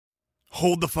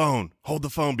hold the phone. Hold the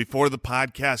phone before the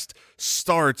podcast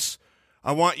starts.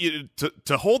 I want you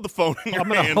to hold the phone in your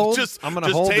hand. Just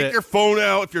take your phone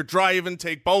out. If you're driving,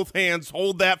 take both hands.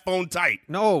 Hold that phone tight.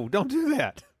 No, don't do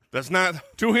that. That's not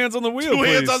 2 hands on the wheel. 2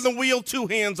 hands on the wheel, 2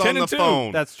 hands on the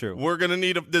phone. That's true. We're gonna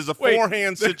need there's a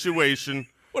 4-hand situation.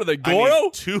 What are they,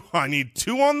 Goro? I need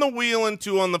 2 on the wheel and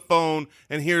 2 on the phone.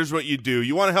 And here's what you do.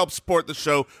 You want to help support the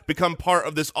show, become part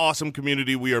of this awesome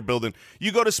community we are building.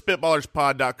 You go to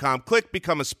SpitballersPod.com, click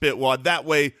Become a Spitwad. That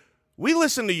way, we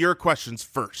listen to your questions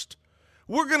first.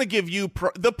 We're going to give you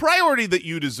the priority that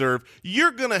you deserve.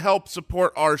 You're going to help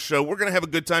support our show. We're going to have a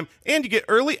good time, and you get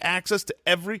early access to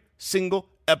every single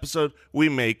episode we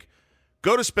make.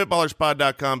 Go to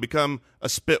SpitballersPod.com, become a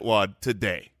Spitwad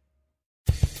today.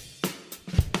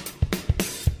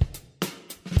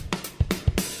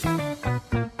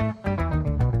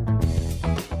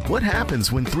 What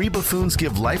happens when 3 buffoons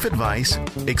give life advice,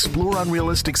 explore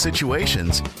unrealistic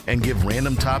situations, and give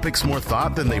random topics more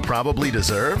thought than they probably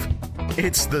deserve?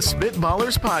 It's the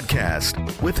Spitballers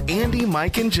Podcast with Andy,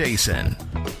 Mike, and Jason.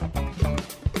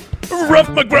 Rough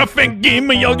McGruff and give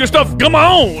me all your stuff. Come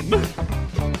on.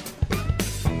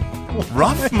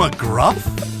 Rough McGruff?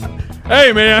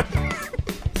 Hey, man.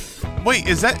 Wait,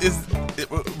 is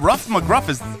Rough McGruff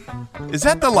is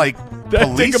that the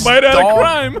police take a bite dog? Out of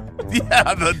crime?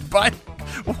 Yeah, the bite.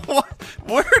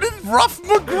 Where did Rough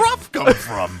McGruff come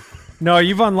from? No,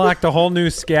 you've unlocked a whole new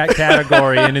scat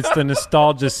category, and it's the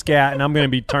nostalgia scat, and I'm going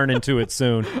to be turning to it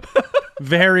soon.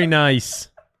 Very nice.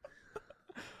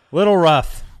 Little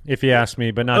rough, if you ask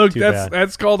me, but not too bad.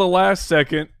 That's called a last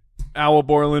second. Owl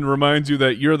Borland reminds you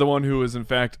that you're the one who is, in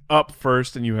fact, up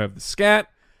first, and you have the scat.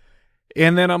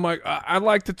 And then I'm like, I'd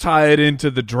like to tie it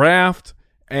into the draft.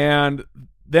 And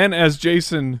then as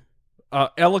Jason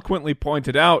eloquently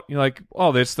pointed out, you're like,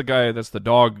 oh, that's the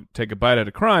dog, take a bite at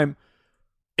a crime.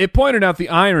 It pointed out the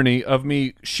irony of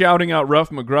me shouting out Rough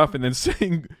McGruff and then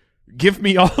saying, give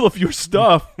me all of your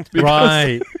stuff.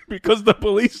 Because the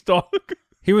police dog.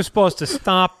 He was supposed to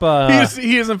stop.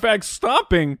 He is in fact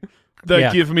stopping the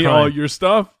give me all your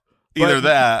stuff. Either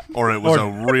that or it was a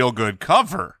real good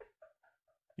cover.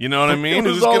 You know what I mean?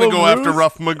 Who's going to go after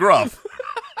Rough McGruff?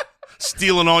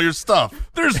 Stealing all your stuff.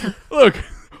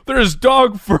 There's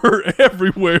dog fur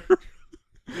everywhere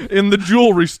in the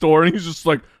jewelry store, and he's just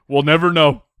like, we'll never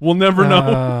know. We'll never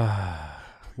know.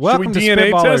 Welcome Should we to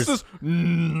DNA Spitballers. test this?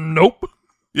 Nope.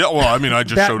 Yeah, well, I mean, I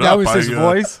just showed up. That was his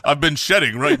voice? I've been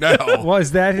shedding right now.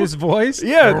 Was that his voice?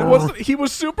 Yeah, he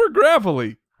was super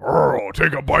gravelly. Oh,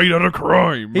 take a bite at a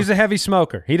crime. He's a heavy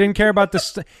smoker. He didn't care about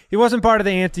he wasn't part of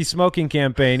the anti-smoking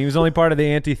campaign. He was only part of the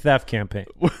anti-theft campaign.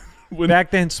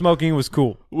 Back then, smoking was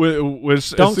cool.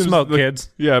 Don't smoke, kids.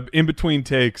 Yeah, in between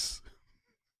takes.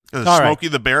 Smokey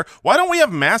the Bear. Why don't we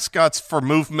have mascots for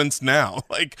movements now?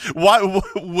 Why?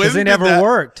 Because they never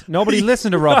worked. Nobody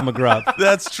listened to Rough McGruff.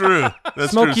 That's true.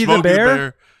 Smokey the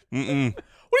Bear? Mm-mm.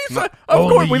 What are you saying?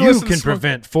 Only you can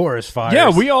prevent forest fires. Yeah,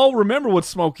 we all remember what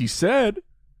Smokey said.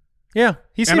 Yeah,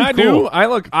 he seemed I cool.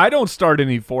 do. I don't start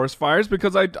any forest fires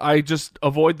because I just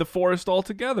avoid the forest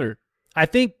altogether. I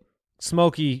think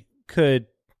Smokey could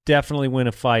definitely win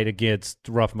a fight against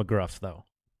Rough McGruff, though.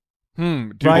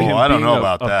 I don't know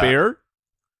about that. A bear?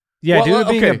 Yeah,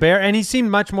 being a bear, and he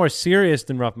seemed much more serious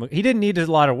than Rough McGruff. He didn't need a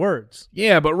lot of words.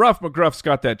 Yeah, but Rough McGruff's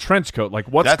got that trench coat.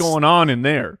 What's going on in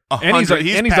there? And he's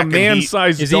a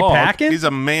man-sized dog. Is he packing? He's a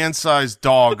man-sized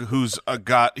dog who's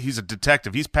he's a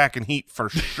detective. He's packing heat for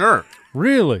sure.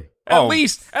 Really? At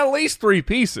least 3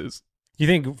 pieces. You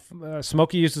think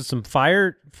Smokey uses some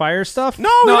fire stuff?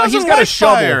 No, he's got a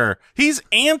shovel. Fire. He's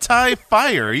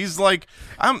anti-fire. He's like,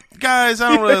 guys,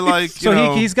 I don't really like.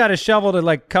 He's got a shovel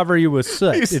to cover you with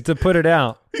soot to put it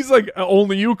out. He's like,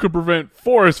 only you could prevent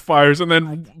forest fires, and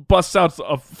then busts out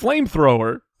a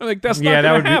flamethrower. I think that's not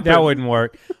going to happen. That wouldn't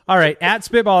work. All right, at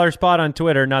SpitballerSpot on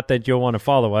Twitter. Not that you'll want to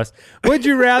follow us. Would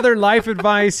you rather life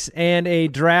advice and a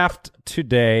draft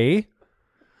today?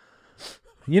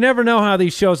 You never know how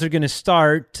these shows are going to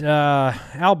start.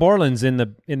 Al Borland's in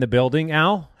the building.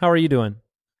 Al, how are you doing?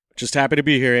 Just happy to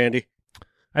be here, Andy.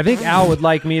 I think Al would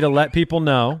like me to let people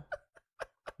know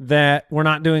that we're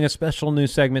not doing a special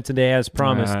news segment today as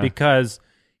promised because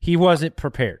he wasn't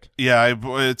prepared. Yeah,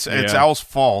 it's Al's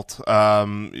fault.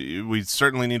 We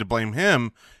certainly need to blame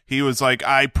him. He was like,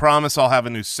 I promise I'll have a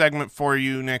new segment for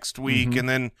you next week, and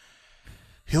then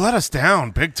he let us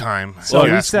down big time. So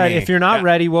he said, if you're not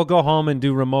ready, we'll go home and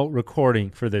do remote recording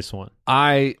for this one.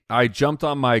 I jumped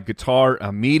on my guitar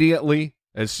immediately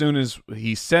as soon as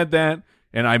he said that,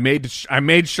 and I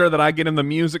made sure that I get in the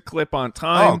music clip on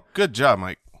time. Oh, good job,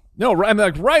 Mike. No, I'm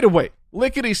right away,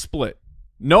 lickety split,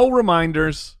 no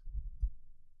reminders.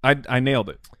 I nailed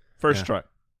it. First try.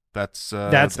 That's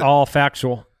all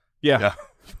factual. Yeah.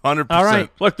 100%. All right.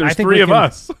 Look, there's I think 3 we of can-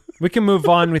 us. We can move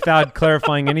on without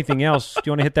clarifying anything else. Do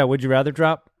you want to hit that would you rather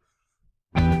drop?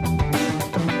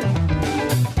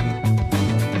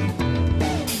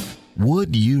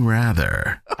 Would you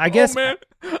rather? I guess Oh, man.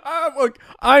 Look,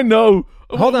 I know.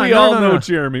 Hold on, We no, all no, know no.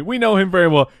 Jeremy. We know him very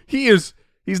well. He's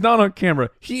not on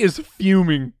camera. He is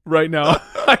fuming right now.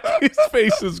 His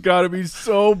face has got to be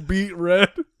so beet red.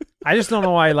 I just don't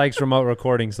know why he likes remote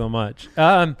recording so much. You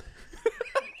And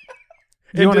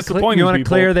want disappointing to people.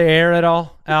 clear the air at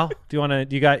all, Al? Do you want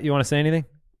to? You want to say anything?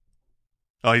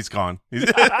 Oh, he's gone.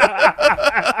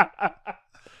 I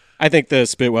think the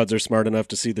Spitwads are smart enough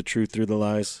to see the truth through the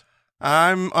lies.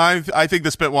 I think the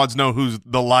Spitwads know who's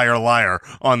the liar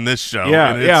on this show.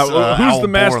 Yeah, and yeah. it's, Who's Al the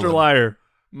master Borland.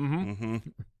 liar?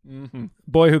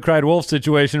 Boy who cried wolf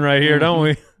situation right here, don't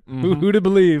we? Who to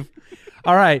believe?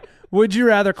 All right. Would you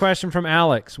rather question from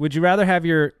Alex? Would you rather have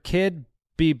your kid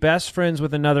be best friends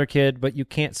with another kid, but you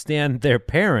can't stand their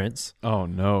parents, Oh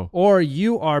no. or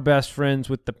you are best friends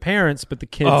with the parents, but the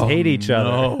kids hate each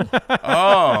other?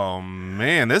 Oh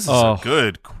man, this is Oh. a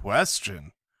good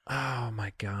question. Oh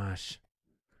my gosh.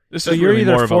 This So is you're really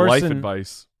either more of a life forcing-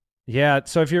 advice. Yeah,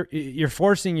 so if you're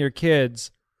forcing your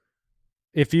kids,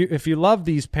 if you love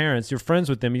these parents, you're friends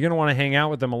with them, you're going to want to hang out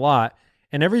with them a lot.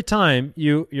 And every time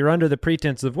you're under the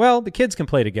pretense of, well, the kids can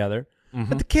play together,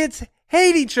 but the kids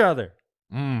hate each other.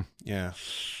 Yeah.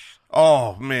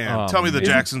 Oh man, Oh, tell me the man.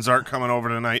 Jacksons aren't coming over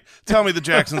tonight. Tell me the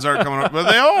Jacksons aren't coming over,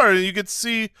 but they are. You could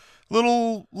see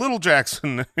little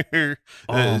Jackson here.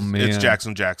 Oh, It's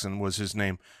man. Jackson was his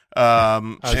name. I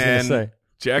was going to and say.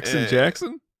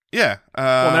 Jackson? yeah.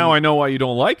 Well, now I know why you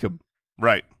don't like him.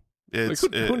 right. Like, It's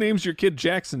who names your kid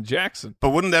Jackson? But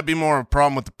wouldn't that be more of a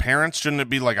problem with the parents? Shouldn't it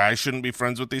be like I shouldn't be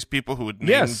friends with these people who would name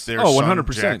Yes. their Oh, son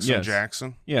 100%, Jackson yes.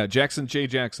 Jackson? Yeah, Jackson J.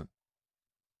 Jackson.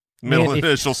 Middle Man, if-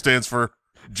 initial stands for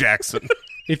Jackson.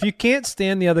 If you can't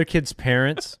stand the other kid's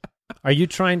parents, are you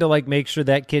trying to like make sure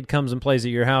that kid comes and plays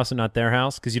at your house and not their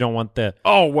house because you don't want the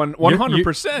Oh,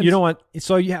 100%. You don't want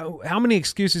so how many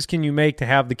excuses can you make to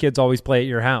have the kids always play at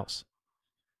your house?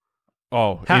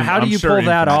 Oh, How do I'm you sure pull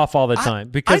that infinite. off all the time?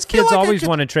 Because feel kids like I always could-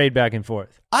 want to trade back and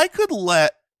forth. I could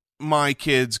let my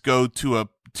kids go to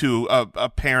a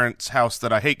parent's house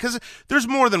that I hate because there's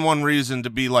more than one reason to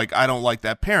be like I don't like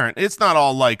that parent. It's not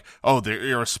all like oh they're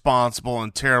irresponsible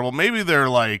and terrible. Maybe they're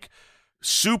like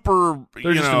super.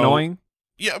 They're just annoying.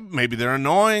 Yeah, maybe they're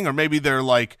annoying, or maybe they're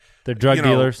like They're drug you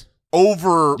know, dealers.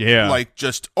 over Yeah. like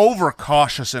just over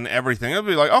cautious and everything. It'd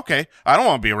be like, okay, I don't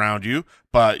want to be around you,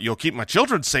 but you'll keep my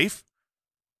children safe.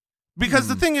 Because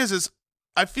the thing is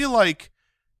I feel like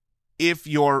if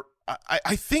you're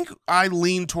I think I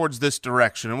lean towards this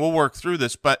direction, and we'll work through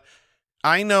this, but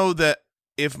I know that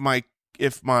if my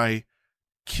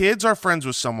kids are friends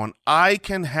with someone, I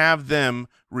can have them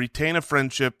retain a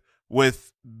friendship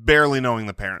with barely knowing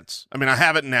the parents. I mean, I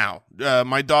have it now.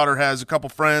 My daughter has a couple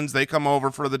friends. They come over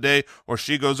for the day, or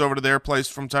she goes over to their place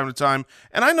from time to time,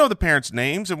 and I know the parents'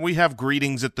 names, and we have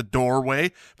greetings at the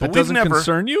doorway. But That doesn't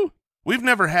concern you? we've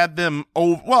never had them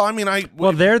over. Well, I mean,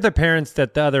 Well, they're the parents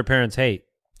that the other parents hate.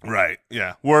 right,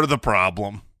 yeah, we're the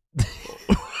problem.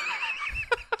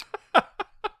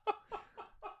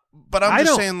 But I'm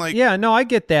just saying, like, yeah, no, I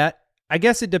get that. I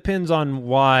guess it depends on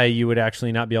why you would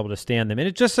actually not be able to stand them. And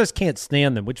it just says can't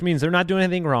stand them, which means they're not doing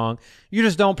anything wrong. You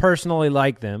just don't personally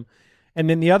like them. And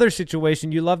then the other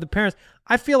situation, you love the parents.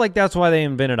 I feel like that's why they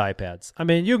invented iPads. I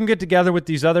mean, you can get together with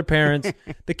these other parents.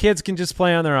 The kids can just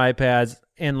play on their iPads,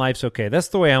 and life's okay. That's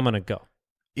the way I'm going to go.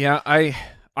 Yeah,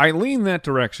 I lean that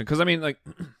direction because I mean, like,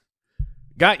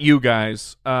 got you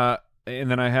guys, and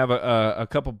then I have a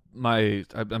couple.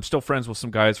 I'm still friends with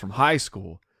some guys from high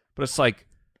school, but it's like,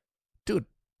 dude,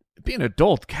 being an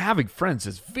adult, having friends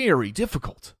is very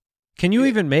difficult. Can you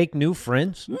even make new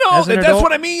friends? No, as an that's adult?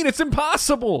 what I mean. It's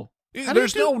impossible. How do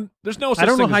you There's no. Such I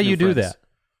don't know thing how as new you do friends. that.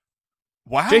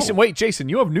 wow. Jason,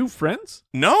 you have new friends?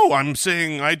 No, I'm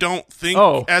saying I don't think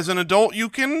Oh. as an adult you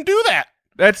can do that.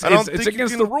 That's I don't it's think you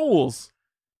against can- the rules.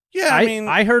 Yeah, I mean,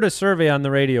 I heard a survey on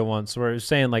the radio once where it was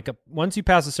saying like once you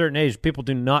pass a certain age, people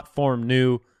do not form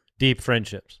new deep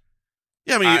friendships.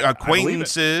 yeah, I mean, I believe it.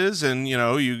 acquaintances, and you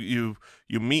know, you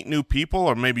meet new people,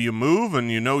 or maybe you move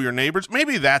and you know your neighbors.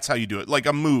 Maybe that's how you do it, like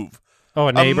a move. Oh,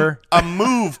 a neighbor. A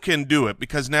move can do it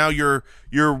because now you're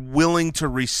willing to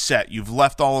reset. You've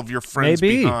left all of your friends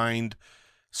Maybe. behind.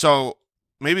 So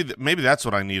maybe that's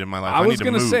what I need in my life. I was need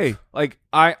gonna to move. say, like,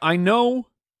 I know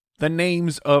the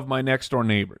names of my next door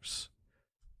neighbors.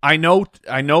 I know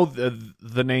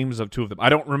the names of two of them. I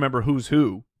don't remember who's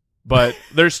who, but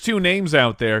there's two names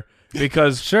out there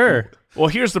because Sure. Well,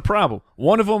 here's the problem.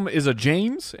 One of them is a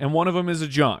James and one of them is a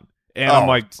John. And I'm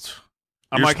like,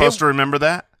 you're supposed to remember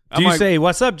that? Do you say,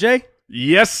 "What's up, Jay"?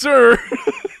 Yes, sir.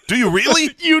 Do you really?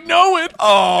 You know it.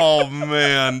 Oh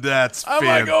man, that's I'm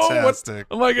like, fantastic.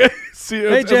 I'm like, see,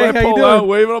 Hey, as Jay, I how you pull out doing?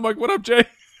 waving, I'm like, what up, Jay?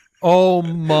 Oh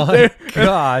my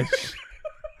gosh!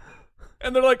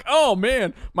 And they're like, oh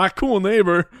man, my cool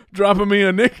neighbor dropping me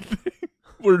a nickname.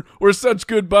 We're such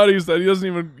good buddies that he doesn't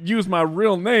even use my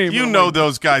real name. You I'm know like,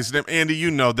 those guys, Andy. You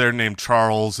know they're named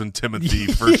Charles and Timothy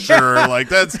for sure. Like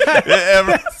that's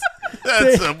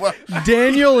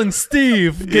Daniel and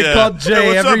Steve get called Jay Hey,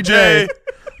 what's every up, day. Jay?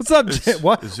 What's up, Jay?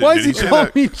 Why Did does he say call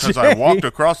that me because Jay? I walked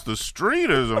across the street?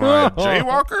 Am I a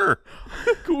jaywalker?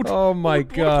 Oh my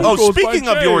god! Oh, goes by speaking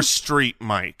of Jay. your street,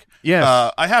 Mike.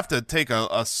 Yes. I have to take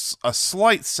a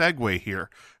slight segue here.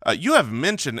 You have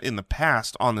mentioned in the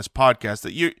past on this podcast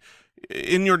that you,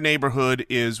 in your neighborhood,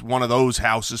 is one of those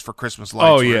houses for Christmas lights.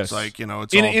 Oh, where yes. It's like, it's in all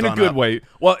a done good up. way.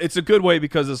 Well, it's a good way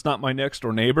because it's not my next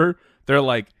door neighbor. They're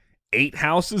like 8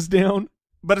 houses down.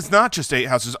 But it's not just 8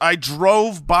 houses. I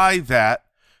drove by that.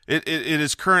 It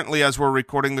is currently, as we're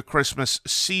recording, the Christmas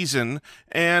season,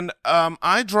 and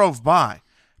I drove by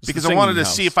because I wanted to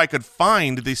see if I could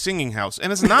find the singing house,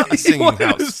 and it's not a You singing wanted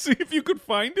house. to see if you could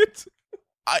find it.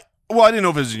 Well, I didn't know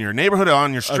if it was in your neighborhood or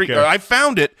on your street. Okay. I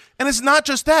found it, and it's not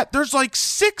just that. There's like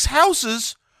 6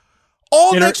 houses,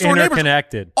 all next door neighbors,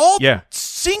 interconnected. all Yeah.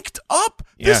 synced up.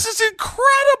 Yeah. This is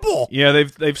incredible. Yeah,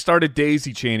 they've started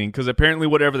daisy chaining because apparently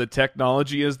whatever the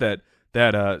technology is that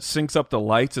syncs up the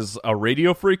lights is a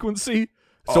radio frequency.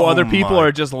 So Oh other people my.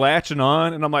 are just latching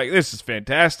on, and I'm like, this is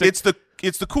fantastic.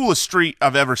 It's the coolest street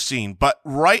I've ever seen. But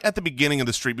right at the beginning of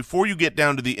the street, before you get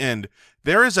down to the end,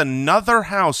 there is another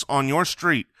house on your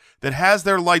street that has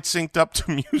their lights synced up to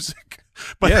music.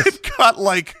 But Yes.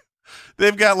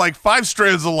 they've got like 5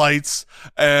 strands of lights,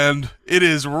 and it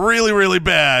is really, really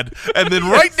bad. And then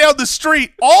right down the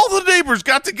street, all the neighbors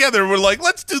got together and were like,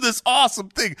 let's do this awesome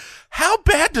thing. How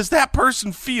bad does that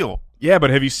person feel? Yeah, but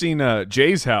have you seen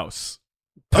Jay's house?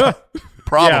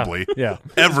 Probably. Yeah.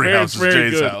 Every It's house is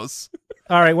very Jay's good. house.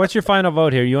 All right, what's your final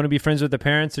vote here? You want to be friends with the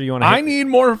parents, or you want to? I need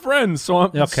more friends, so I'm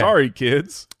Okay. sorry,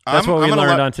 kids. That's what we gonna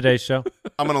learned let- on today's show.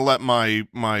 I'm going to let my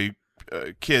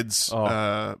kids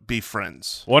Oh. be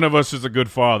friends. One of us is a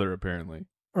good father, apparently.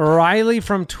 Riley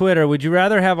from Twitter: would you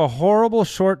rather have a horrible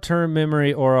short-term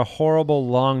memory or a horrible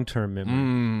long-term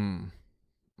memory?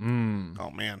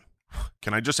 Oh, man.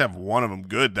 Can I just have one of them?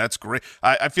 Good. That's great.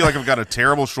 I feel like I've got a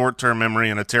terrible short-term memory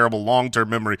and a terrible long-term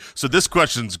memory. So this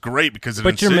question's great because it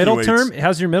But your middle insinuates- term?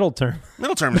 How's your middle term?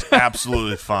 Middle term is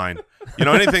absolutely fine.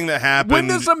 Anything that happened When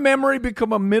does a memory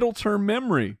become a middle term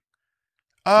memory?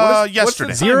 yesterday.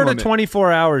 the 0 to limit?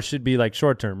 24 hours should be like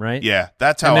short term, right? Yeah,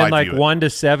 that's how And then I like view it. 1 to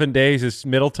 7 days is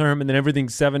middle term, and then everything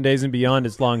 7 days and beyond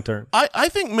is long term. I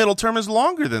think middle term is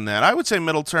longer than that. I would say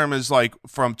middle term is like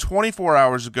from 24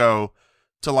 hours ago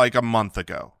to like a month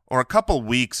ago or a couple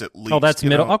weeks at least. Oh, that's you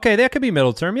middle. know? Okay, that could be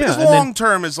middle term. Yeah, Because and then long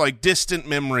term is like distant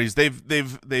memories. They've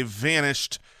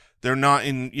vanished. They're not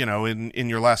in in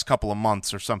your last couple of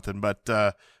months or something. But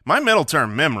my middle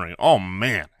term memory, oh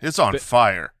man, it's on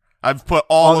fire. I've put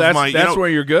all of my. That's where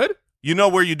you're good? You know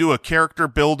where you do a character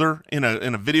builder in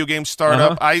a video game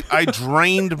startup? I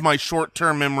drained my short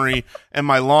term memory and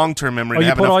my long term memory. oh, to you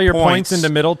have put enough all your points into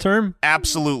middle term.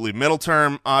 Absolutely, middle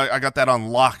term. I got that on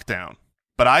lockdown,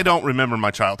 but I don't remember my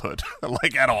childhood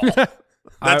like at all.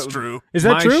 That's true. Is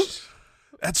that My true?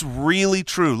 That's really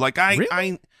true. Like Really?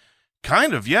 I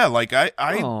kind of, yeah. Like I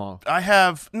Oh.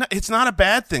 have. No, it's not a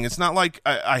bad thing. It's not like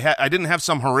I didn't have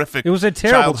some horrific. It was a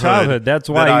terrible childhood. That's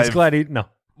why that he's I've, glad he no.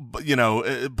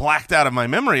 blacked out of my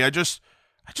memory. I just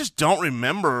don't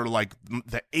remember like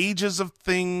the ages of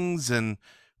things. And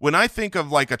when I think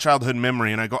of like a childhood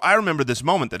memory, and I go, I remember this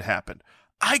moment that happened.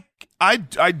 I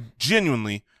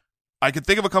genuinely, I could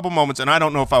think of a couple moments, and I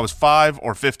don't know if I was 5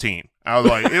 or 15. I was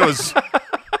like, it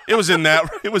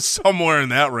was somewhere in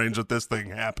that range that this thing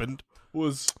happened.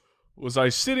 Was I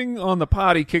sitting on the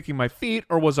potty kicking my feet,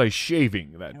 or was I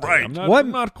shaving that day? Right.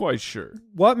 I'm not quite sure.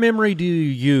 What memory do you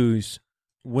use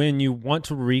when you want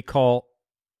to recall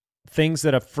things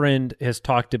that a friend has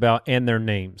talked about and their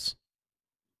names?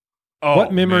 Oh,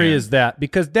 What memory man. is that?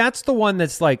 Because that's the one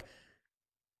that's like,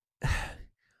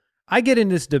 I get in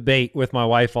this debate with my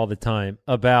wife all the time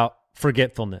about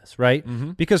forgetfulness, right?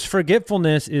 Mhm. Because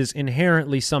forgetfulness is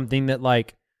inherently something that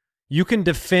like you can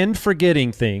defend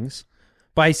forgetting things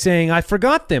by saying, I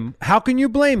forgot them. How can you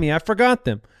blame me? I forgot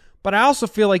them. But I also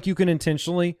feel like you can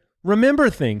intentionally remember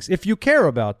things if you care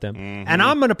about them. And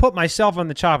I'm going to put myself on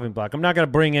the chopping block. I'm not going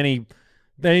to bring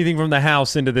anything from the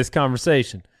house into this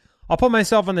conversation. I'll put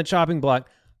myself on the chopping block.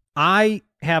 I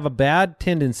have a bad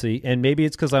tendency, and maybe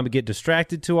it's because I get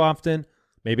distracted too often.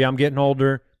 Maybe I'm getting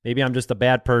older. Maybe I'm just a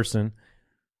bad person.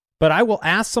 But I will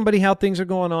ask somebody how things are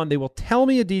going on. They will tell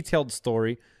me a detailed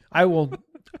story. I will,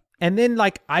 and then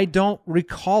I don't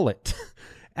recall it,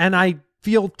 and I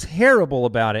feel terrible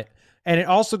about it. And it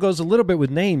also goes a little bit with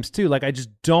names too. I just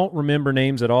don't remember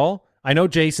names at all. I know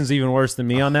Jason's even worse than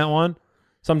me on that one.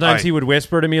 Sometimes he would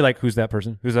whisper to me "Who's that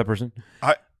person? Who's that person?"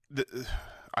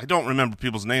 I don't remember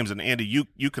people's names, and Andy,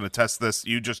 you can attest this.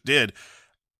 You just did.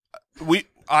 And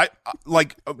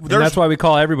that's why we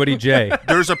call everybody Jay.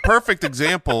 There's a perfect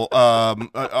example.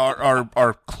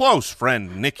 Our close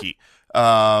friend Nikki.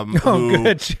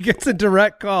 Good. She gets a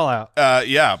direct call out.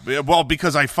 Yeah. Well,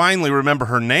 because I finally remember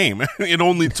her name. It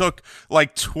only took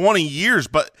 20 years,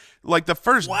 but the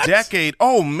first decade.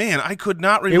 Oh man, I could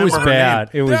not remember. It was her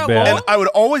bad. Name. It was bad. And I would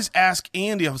always ask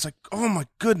Andy. I was like, "Oh my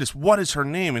goodness, what is her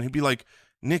name?" And he'd be like,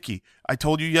 "Nikki, I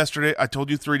told you yesterday. I told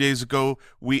you 3 days ago.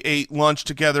 We ate lunch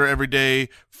together every day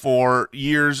for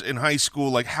years in high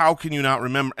school. How can you not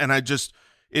remember?" And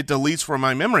it deletes from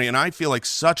my memory, and I feel like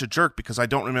such a jerk because I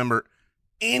don't remember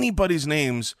anybody's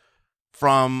names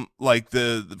from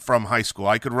from high school.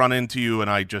 I could run into you, and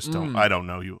I just don't. I don't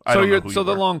know you. I don't know who you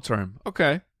the are. long term.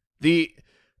 Okay.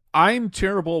 I'm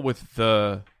terrible with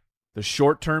the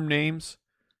short term names.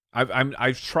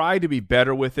 I've tried to be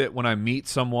better with it when I meet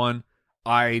someone.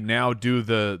 I now do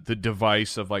the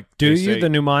device of the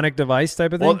mnemonic device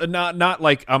type of thing? Well, not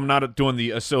I'm not doing the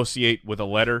associate with a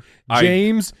letter.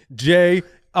 James J.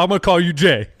 I'm gonna call you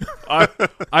Jay.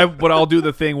 But I'll do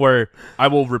the thing where I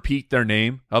will repeat their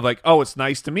name. I'm like, "Oh, it's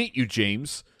nice to meet you,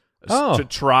 James." To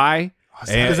try.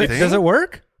 Does it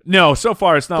work? No, so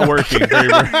far it's not working. Very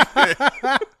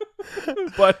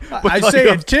but I say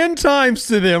it 10 times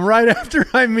to them right after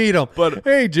I meet them. But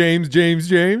hey, James.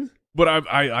 But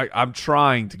I'm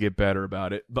trying to get better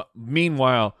about it. But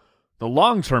meanwhile, my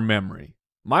long-term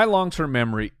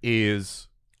memory is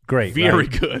great, very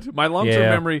right? good. My long-term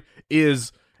memory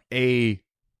is it's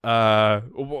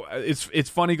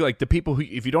funny. The people who,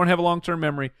 if you don't have a long-term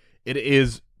memory, it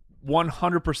is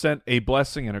 100% a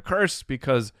blessing and a curse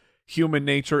because human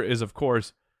nature is, of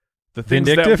course, the things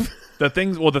vindictive. The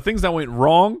things that went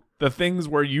wrong, the things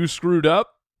where you screwed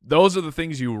up. Those are the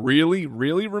things you really,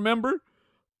 really remember.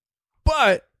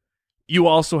 But you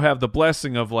also have the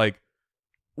blessing of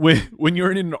when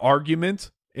you're in an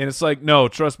argument and it's no,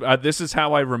 trust me, this is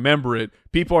how I remember it.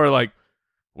 People are like,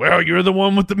 "Well, you're the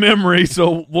one with the memory,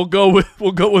 so we'll go with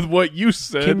what you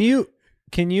said."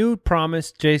 Can you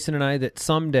promise Jason and I that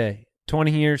someday,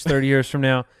 20 years, 30 years from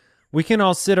now, we can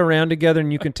all sit around together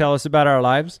and you can tell us about our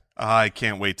lives? I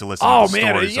can't wait to listen to the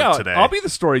stories of today. I'll be the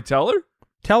storyteller.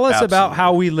 Tell us about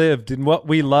how we lived and what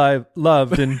we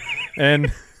loved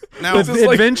and now, the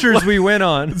adventures we went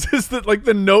on. Is this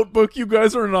the Notebook? You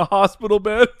guys are in a hospital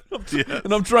bed,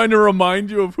 and I'm trying to remind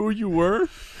you of who you were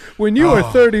when you were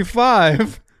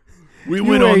 35. We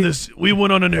went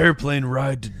on an airplane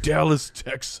ride to Dallas,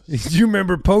 Texas. Do you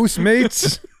remember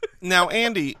Postmates? Now,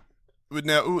 Andy,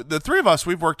 the three of us,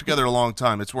 we've worked together a long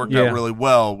time. It's worked out really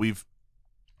well. We've,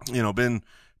 been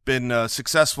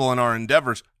successful in our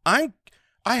endeavors. I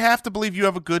have to believe you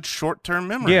have a good short-term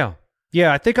memory.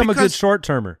 Yeah. I think I'm a good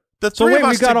short-termer. The three of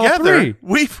us together,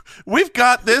 we've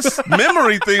got this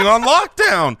memory thing on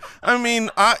lockdown. I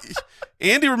mean,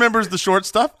 Andy remembers the short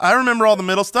stuff. I remember all the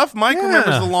middle stuff. Mike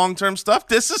remembers the long-term stuff.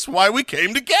 This is why we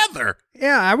came together.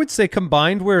 Yeah, I would say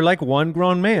combined we're like one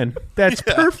grown man. That's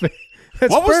perfect.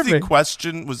 What was the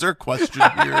question? Was there a question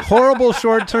here? Horrible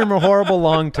short-term or horrible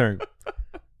long-term?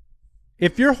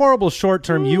 If you're horrible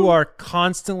short-term, you are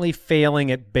constantly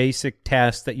failing at basic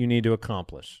tasks that you need to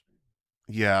accomplish.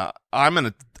 Yeah, I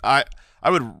would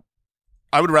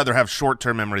rather have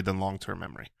short-term memory than long-term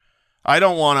memory. I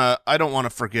don't want to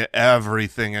forget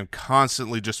everything and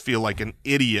constantly just feel like an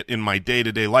idiot in my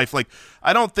day-to-day life.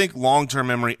 I don't think long-term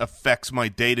memory affects my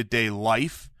day-to-day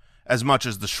life as much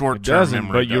as the short-term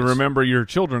memory but you remember your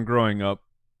children growing up.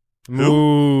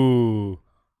 Ooh.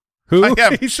 Who? I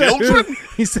have children?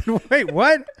 He said, "Wait,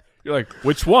 what?" You're like,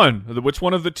 "Which one? Which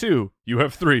one of the two? You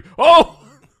have 3. Oh!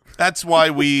 That's why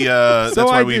we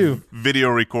video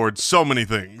record so many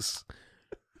things.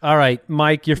 All right,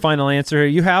 Mike, your final answer here.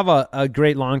 You have a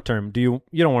great long term. You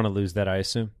don't want to lose that, I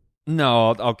assume.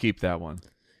 No, I'll keep that one.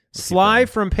 Sly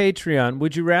from Patreon.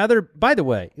 Would you rather? By the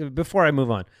way, before I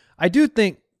move on, I do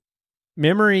think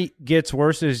memory gets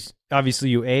worse as obviously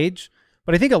you age,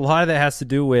 but I think a lot of that has to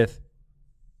do with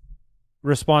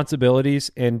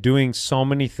responsibilities and doing so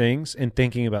many things and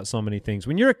thinking about so many things.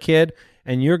 When you're a kid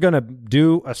and you're going to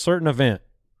do a certain event,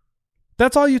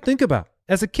 that's all you think about.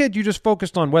 As a kid, you just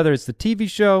focused on whether it's the TV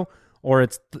show or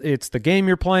it's the game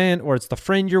you're playing, or it's the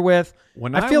friend you're with.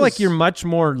 I feel like you're much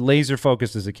more laser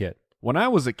focused as a kid. When I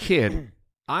was a kid,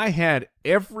 I had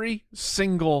every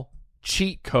single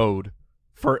cheat code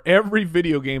for every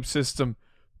video game system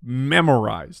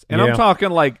memorized. And I'm talking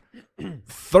like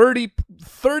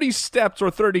 30 steps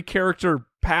or 30 character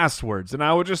passwords. And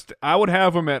I would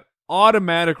have them at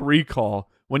automatic recall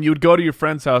when you would go to your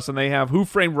friend's house and they have Who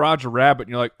Framed Roger Rabbit, and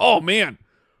you're like, "Oh man,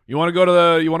 you want to go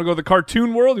to the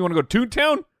cartoon world? You want to go to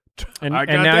Toontown?" I got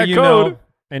now that you code. know,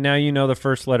 and now you know the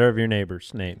first letter of your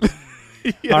neighbor's name.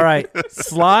 All right,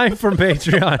 Sly from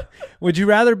Patreon. Would you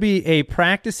rather be a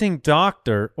practicing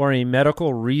doctor or a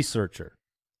medical researcher?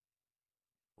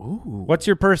 Ooh. What's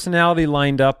your personality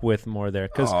lined up with more there?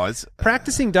 Because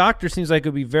practicing doctor seems like it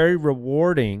would be very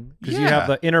rewarding because you have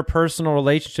the interpersonal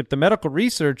relationship. The medical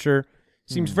researcher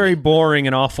seems very boring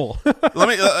and awful. Let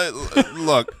me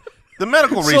look. The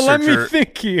medical So let me researcher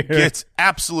think here. gets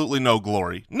absolutely no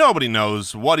glory. Nobody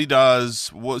knows what he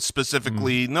does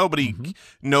specifically. Nobody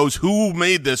knows who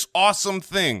made this awesome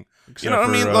thing. Except you know what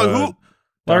I mean? for, Like, who?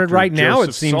 But right now it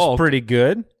Joseph seems Salk. pretty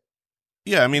good.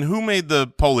 Yeah, I mean, who made the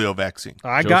polio vaccine?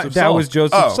 Joseph That Salk. was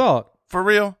Joseph Oh. Salk. For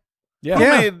real?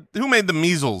 Yeah. Who made the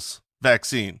measles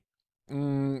vaccine?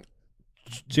 Jimmy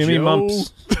Joe-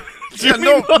 Mumps. Yeah,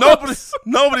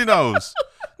 nobody knows.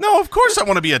 No, of course I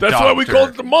want to be a That's doctor. why we called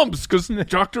it the mumps, because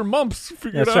Dr. Mumps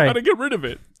figured That's out how right. to get rid of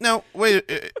it. Now, wait.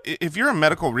 If you're a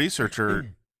medical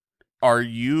researcher, do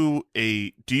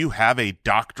you have a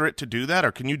doctorate to do that,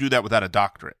 or can you do that without a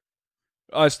doctorate?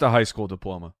 It's the high school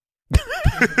diploma.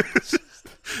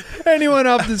 Anyone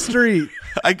off the street.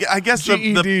 I guess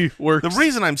GED works. the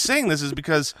reason I'm saying this is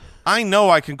because I know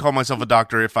I can call myself a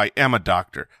doctor if I am a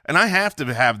doctor, and I have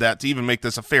to have that to even make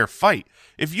this a fair fight.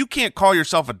 If you can't call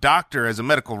yourself a doctor as a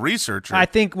medical researcher, I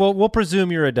think we'll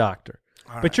presume you're a doctor,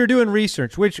 but you're doing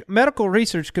research, which medical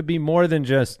research could be more than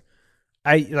just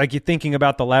like you're thinking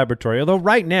about the laboratory. Although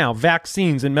right now,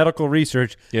 vaccines and medical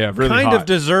research really kind hot. of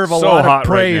deserve a So lot hot of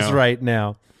right praise now. right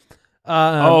now.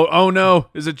 Oh no!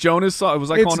 Is it Jonas Salk?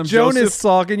 Was I It's calling him Jonas Joseph?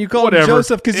 Salk, and you call Whatever. him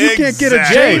Joseph because you can't get a J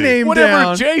Exactly. name Whatever,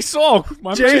 down. Jay Salk.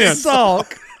 My Jay man.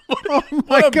 Salk. Oh my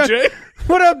What up, God. Jay?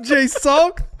 What up, Jay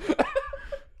Salk?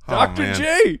 Dr. man.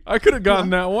 J. I could have gotten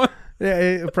that one.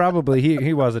 Yeah, probably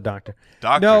he was a doctor.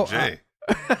 Dr. No, J.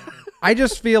 I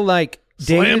just feel like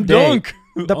day Slam to day, dunk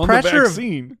the on pressure the of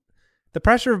vaccine. the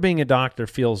pressure of being a doctor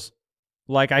feels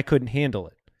like I couldn't handle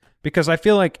it because I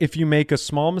feel like if you make a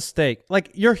small mistake,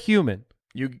 like you're human,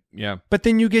 but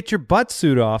then you get your butt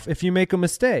suit off if you make a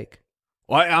mistake.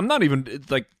 Well, I'm not even it's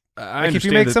like I Like if you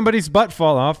understand make that- somebody's butt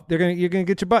fall off, you're gonna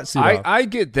get your butt suit off. I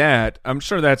get that. I'm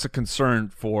sure that's a concern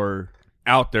for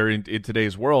out there in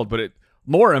today's world, but it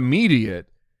more immediate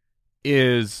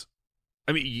is,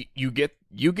 I mean, you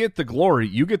get the glory,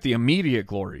 you get the immediate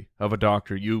glory of a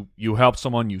doctor. You help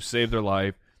someone, you save their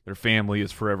life, their family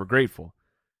is forever grateful.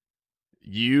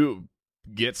 You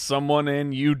get someone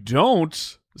and you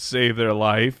don't save their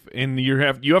life, and you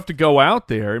have to go out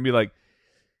there and be like,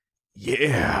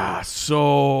 yeah,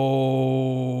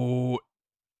 so.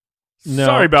 No,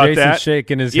 Sorry about Jason's that.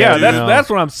 shaking his Yeah, head. that's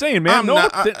what I'm saying, man.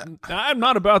 I'm I'm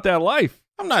not about that life.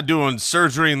 I'm not doing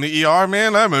surgery in the ER,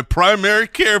 man. I'm a primary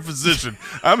care physician.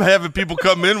 I'm having people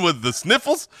come in with the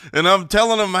sniffles, and I'm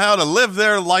telling them how to live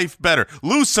their life better.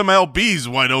 Lose some lbs,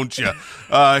 why don't you?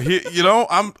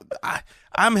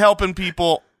 I'm helping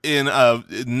people in a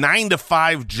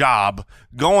 9-to-5 job,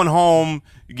 going home,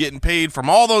 getting paid from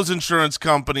all those insurance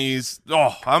companies.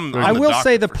 Oh, I'm I a will doctor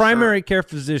say the for primary care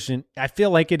physician, I feel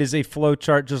like it is a flow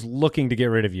chart just looking to get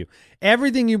rid of you.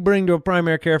 Everything you bring to a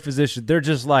primary care physician, they're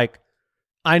just like,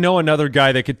 I know another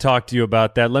guy that could talk to you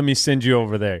about that. Let me send you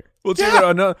over there. Well,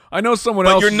 Yeah. I know someone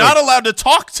But else. you're not allowed to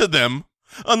talk to them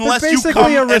unless you basically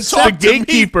come a and talk to me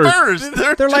gatekeeper. first.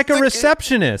 They're like a just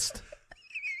receptionist.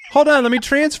 Hold on, let me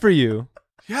transfer you.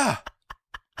 Yeah.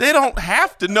 They don't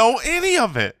have to know any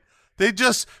of it. They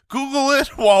just Google it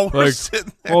while we're Like,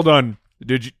 sitting there. hold on.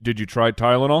 Did you try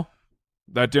Tylenol?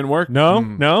 That didn't work. No. Let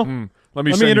me Let send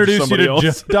me you introduce you somebody to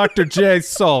else. Dr. J.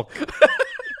 Salk.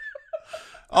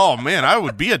 Oh, man, I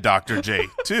would be a Dr. J,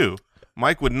 too.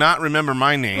 Mike would not remember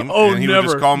my name, Oh, and he would never,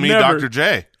 just call me never. Dr.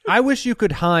 J. I wish you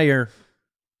could hire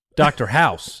Dr.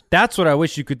 House. That's what I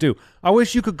wish you could do. I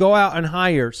wish you could go out and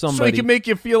hire So somebody. he can make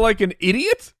you feel like an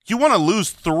idiot. You want to lose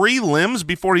 3 limbs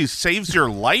before he saves your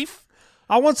life?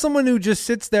 I want someone who just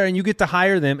sits there and you get to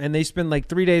hire them and they spend like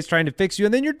 3 days trying to fix you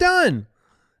and then you're done.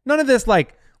 None of this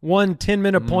like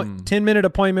 10-minute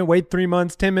appointment, wait 3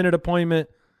 months, 10-minute appointment.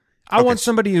 I want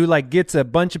somebody who like gets a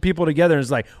bunch of people together and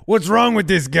is like, what's wrong with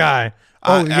this guy?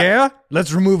 Oh, yeah?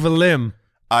 Let's remove a limb.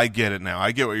 I get it now.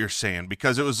 I get what you're saying,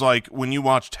 because it was like when you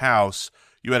watched House,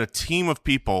 you had a team of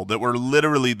people that were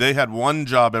literally, they had one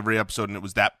job every episode, and it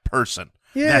was that person.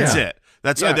 Yeah.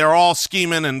 That's it. They're all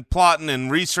scheming and plotting and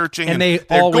researching, And they're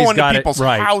always going got to it people's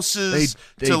right. houses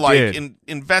They to like did.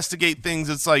 investigate things.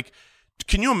 It's like,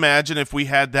 can you imagine if we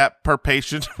had that per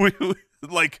patient? we would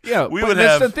that's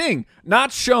have. the thing.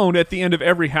 Not shown at the end of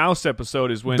every House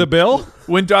episode is when The bill?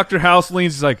 when Dr. House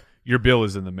leans is like, your bill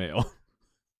is in the mail.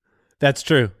 That's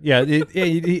true. Yeah,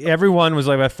 everyone was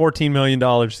like about $14 million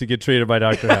to get treated by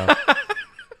Dr. House.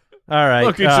 All right.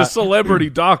 Look, it's a celebrity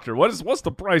doctor. What's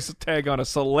the price tag on a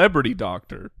celebrity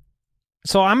doctor?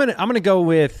 So I'm gonna go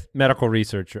with medical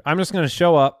researcher. I'm just gonna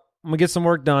show up. I'm gonna get some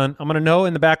work done. I'm gonna know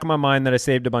in the back of my mind that I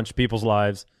saved a bunch of people's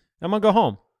lives. I'm gonna go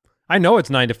home. I know it's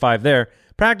 9 to 5 there.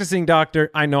 Practicing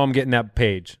doctor, I know I'm getting that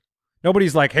page.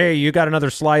 Nobody's like, hey, you got another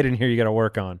slide in here you got to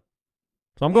work on.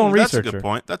 So I'm going researcher. That's a good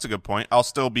point. That's a good point. I'll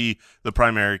still be the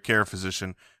primary care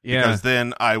physician, Yeah. because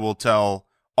then I will tell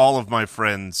all of my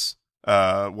friends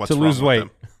what's To wrong lose with weight.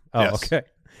 them. Oh, Yes.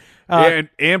 okay.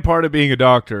 And part of being a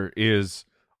doctor is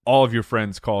all of your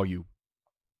friends call you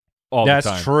all the time.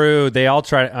 That's true. They all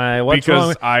try. What's Because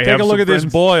wrong? I Take have a look some at this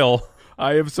friends- boil.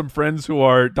 I have some friends who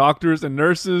are doctors and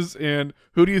nurses, and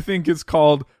who do you think it's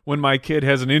called when my kid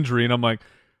has an injury? And I'm like,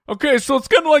 okay, so it's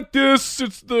kind of like this.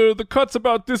 It's the cut's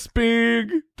about this big.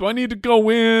 Do I need to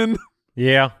go in?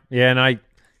 Yeah. And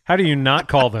how do you not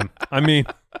call them? I mean,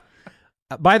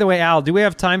 by the way, Al, do we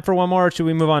have time for one more, or should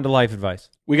we move on to life advice?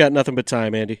 We got nothing but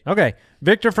time, Andy. Okay.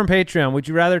 Victor from Patreon, would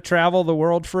you rather travel the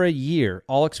world for a year,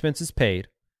 all expenses paid,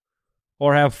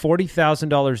 or have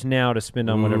 $40,000 now to spend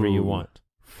on whatever you Ooh. want?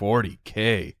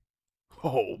 $40K.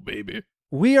 Oh, baby.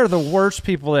 We are the worst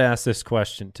people to ask this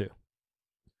question to.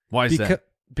 Why is that?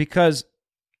 Because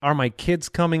are my kids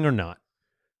coming or not?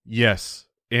 Yes.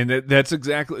 And that's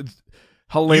exactly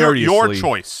hilariously. Your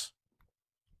choice.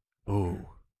 Ooh.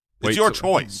 It's your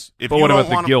choice. If But you what don't about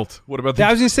the wanna- guilt? What about the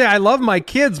I was going to say, I love my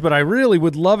kids, but I really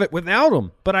would love it without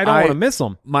them. But I don't want to miss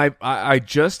them. I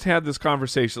just had this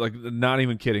conversation, like, not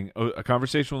even kidding, a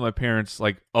conversation with my parents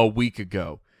like a week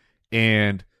ago,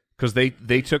 and because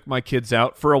they took my kids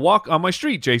out for a walk on my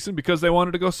street, Jason, because they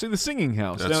wanted to go see the Singing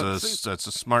House. That's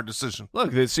a smart decision.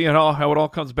 Look, they see how it all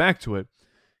comes back to it,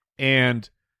 and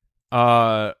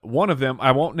one of them,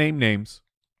 I won't name names,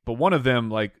 but one of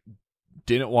them like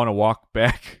didn't want to walk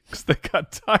back because they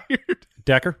got tired.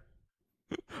 Decker?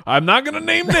 I'm not going to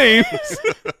name names.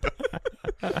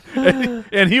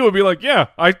 and he would be like, yeah,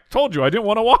 I told you I didn't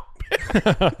want to walk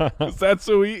back. 'Cause that's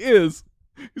who he is.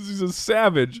 He's a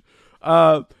savage.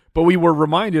 But we were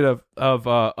reminded of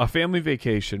a family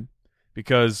vacation,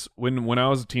 because when I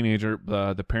was a teenager,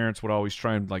 the parents would always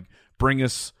try and like bring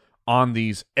us on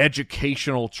these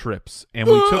educational trips. And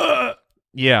we took...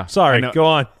 Yeah. Sorry, I know. go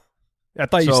on. I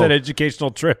thought you So- said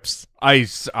educational trips. I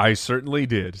certainly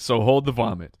did. So hold the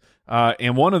vomit.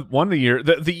 And one of the year,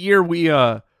 the year we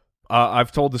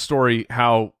I've told the story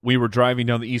how we were driving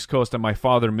down the East Coast and my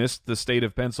father missed the state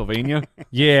of Pennsylvania.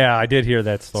 Yeah, I did hear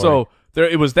that story. So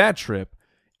it was that trip,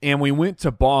 and we went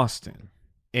to Boston.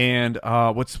 And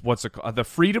what's it called? The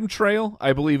Freedom Trail,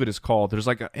 I believe it is called. There's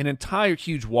like an entire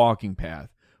huge walking path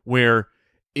where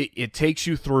it takes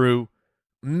you through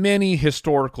many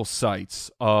historical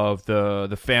sites of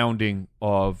the founding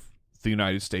of the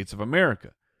United States of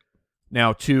America.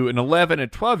 Now, to an 11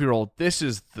 and 12-year-old, this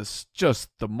is just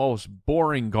the most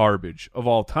boring garbage of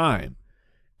all time.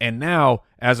 And now,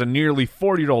 as a nearly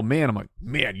 40-year-old man, I'm like,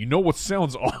 man, you know what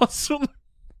sounds awesome?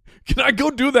 Can I go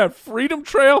do that Freedom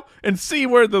Trail and see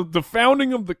where the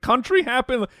founding of the country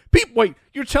happened? Wait,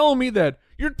 you're telling me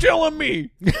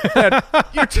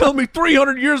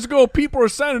 300 years ago people were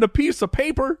signing a piece of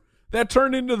paper that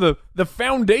turned into the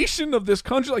foundation of this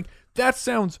country? Like, that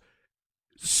sounds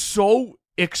so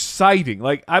exciting.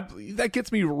 Like, that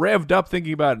gets me revved up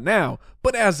thinking about it now.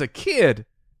 But as a kid,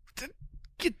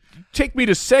 take me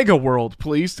to Sega World,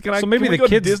 please. Can we go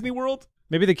to Disney World?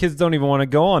 Maybe the kids don't even want to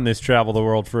go on this travel the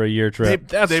world for a year trip.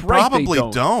 That's They right, probably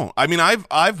they don't. I mean,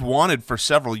 I've wanted for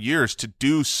several years to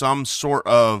do some sort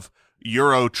of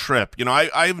Euro trip. You know,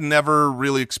 I've never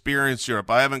really experienced Europe.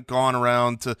 I haven't gone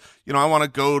around to, you know, I want to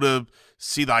go to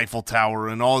see the Eiffel Tower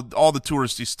and all the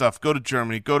touristy stuff. Go to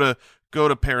Germany, go to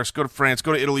Paris, go to France,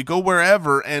 go to Italy, go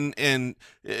wherever and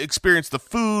experience the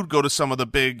food, go to some of the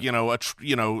big,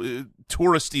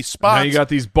 touristy spots. Now you got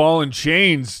these ball and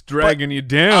chains dragging you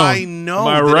down. I know. Am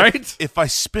I that right? If I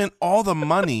spent all the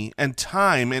money and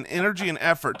time and energy and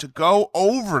effort to go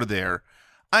over there,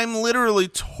 I'm literally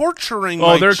torturing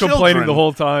my they're children complaining the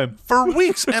whole time. for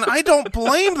weeks, and I don't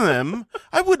blame them.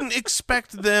 I wouldn't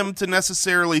expect them to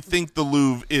necessarily think the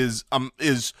Louvre is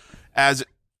as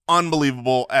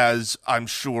unbelievable as I'm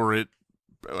sure it.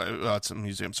 It's a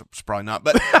museum, so it's probably not.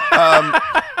 But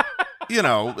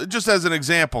just as an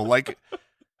example, like,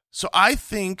 so I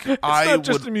think It's not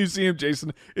just a museum,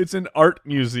 Jason. It's an art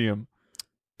museum.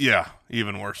 Yeah,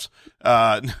 even worse.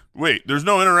 Wait, there's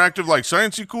no interactive, like,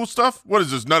 sciencey cool stuff? What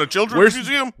is this, not a children's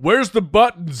museum? Where's the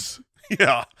buttons?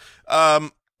 Yeah.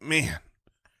 Man.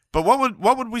 But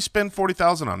what would we spend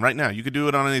 $40,000 on right now? You could do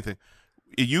it on anything.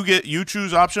 You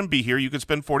choose option B here. You could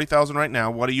spend $40,000 right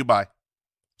now. What do you buy?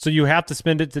 So you have to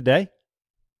spend it today?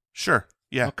 Sure.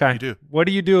 Yeah, Okay. you do. What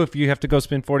do you do if you have to go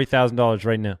spend $40,000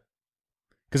 right now?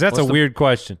 Because that's a weird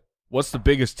question. What's the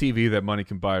biggest TV that money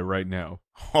can buy right now?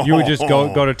 You would just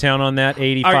go to town on that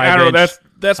 85 I don't know. inch.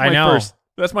 That's I my know. first.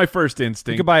 That's my first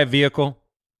instinct. You could buy a vehicle,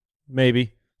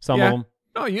 maybe some Yeah. of them.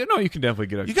 No, you can definitely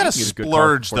get a. You got to can get a good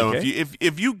car splurge for though. 40K.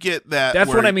 If you get that, That's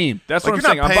where- what I mean. That's like, what I'm you're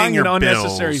saying. not I'm buying paying an your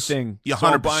unnecessary bills. thing. Yeah, So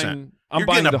 100%. I'm You're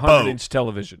buying getting the a boat. 100-inch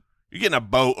television. you're getting a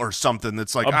boat or something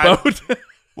that's like A boat.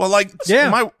 Well, like, Yeah.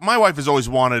 my wife has always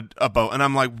wanted a boat, and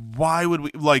I'm like, why would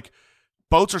we? Like,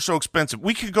 boats are so expensive.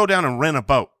 We could go down and rent a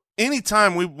boat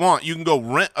anytime we want. You can go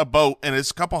rent a boat, and it's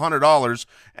a couple $100,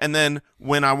 and then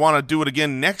when I want to do it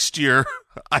again next year,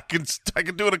 I can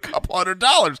do it a couple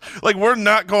 $100. Like, we're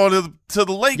not going to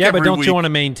the lake. Yeah, every but don't week. you want to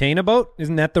maintain a boat?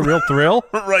 Isn't that the real thrill?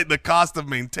 Right, the cost of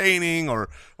maintaining or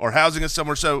housing it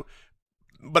somewhere. So,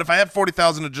 but if I had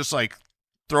 $40,000 to just like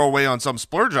throw away on some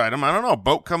splurge item, I don't know.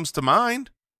 Boat comes to mind.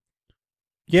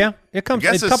 Yeah, it comes.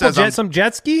 I guess A it couple says some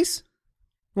jet skis.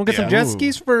 We'll get Yeah. some jet Ooh.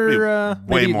 skis Be for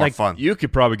way maybe more like fun. You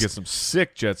could probably get some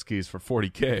sick jet skis for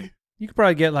 $40K. you could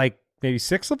probably get like maybe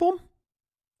 6 of them.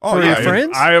 Oh for yeah, your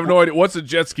friends? I have no idea. What's a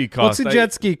jet ski cost? What's a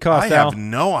jet ski I cost, Al? have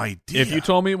no idea. If you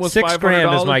told me it was $6 grand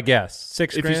 $500, is my guess.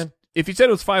 6 if grand. if you said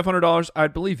it was $500,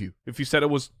 I'd believe you. If you said it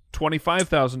was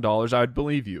 $25,000, I'd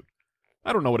believe you.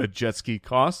 I don't know what a jet ski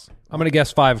costs. I'm gonna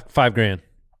guess $5 grand.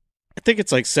 I think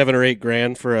it's like $7 or $8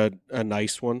 grand for a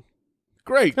nice one.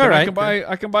 Great. All Then right.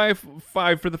 I can buy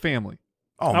 5 for the family.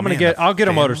 oh, I'm gonna man, get. the I'll get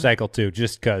a family- motorcycle too,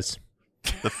 just cause.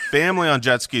 The family on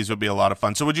jet skis would be a lot of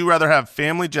fun. So, would you rather have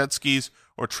family jet skis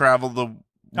or travel the world?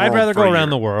 I'd rather for go a around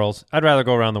year? the world. I'd rather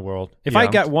go around the world. If Yeah, I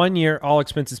got 1 year, all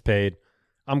expenses paid,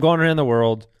 I'm going around the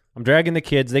world. I'm dragging the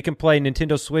kids. They can play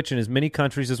Nintendo Switch in as many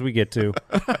countries as we get to.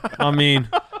 I mean,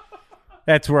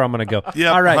 that's where I'm going to go.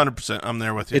 Yeah, All right. 100%. I'm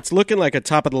there with you. It's looking like a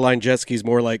top of the line jet ski is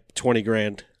more like 20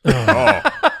 grand. oh,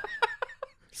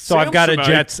 So I've got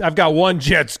Samsonite. I've got one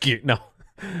jet ski. No.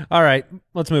 All right.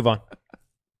 Let's move on.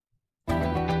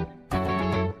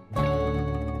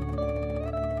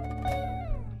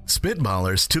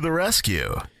 Spitballers to the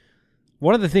rescue.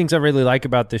 One of the things I really like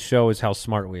about this show is how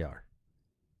smart we are.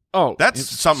 Oh, that's it's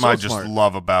something so I just smart.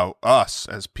 love about us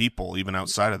as people, even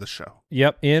outside of the show.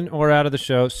 Yep, in or out of the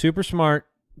show. Super smart,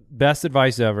 best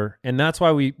advice ever. And that's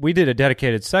why we did a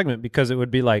dedicated segment, because it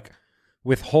would be like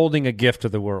withholding a gift to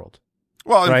the world.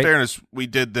 Well, in Right. fairness, we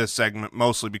did this segment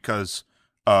mostly because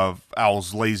of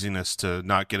Owl's laziness to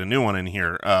not get a new one in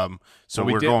here. So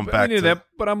We we're did- going we back knew to that,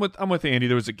 but I'm with Andy.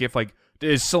 There was a gift like,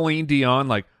 is Celine Dion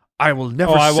like, I will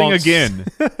never I sing won't again?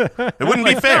 It wouldn't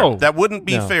be Like, fair. no. That wouldn't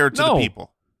be No. fair to No. the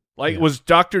people. Like, was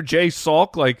Dr. J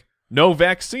Salk like, no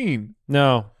vaccine?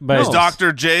 No, but Is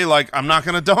Dr. J like, I'm not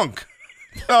going to dunk?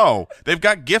 No. They've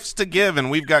got gifts to give,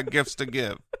 and we've got gifts to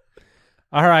give.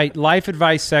 All right, life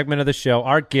advice segment of the show,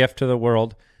 our gift to the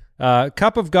world.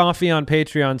 Cup of Coffee on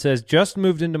Patreon says, just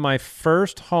moved into my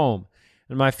first home,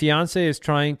 and my fiance is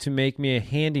trying to make me a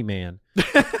handyman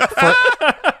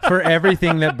for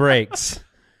everything that breaks.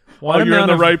 Oh, you're in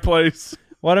the of, right place.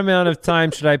 What amount of time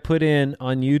should I put in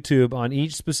on YouTube on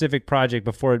each specific project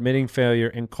before admitting failure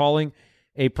and calling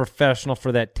a professional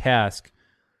for that task?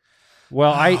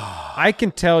 Well, I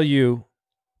can tell you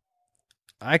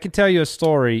a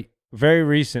story very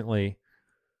recently.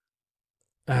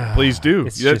 Please do.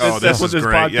 It's That's, just- that's this what is this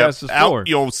great. podcast Yep. is Out for.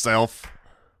 yourself.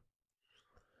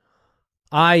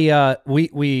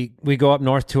 We go up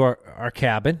north to our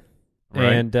cabin,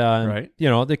 Right, and right. you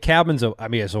know, the cabin's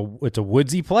it's a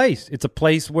woodsy place. It's a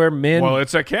place where men Well,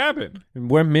 it's a cabin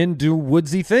do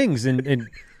woodsy things, and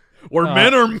where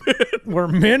men are men. where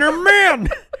men are men.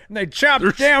 And they chop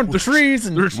down trees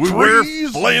and There's We wear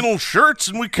trees. flannel shirts,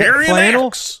 and we carry an flannel.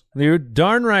 axe. You're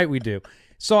darn right we do.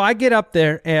 So I get up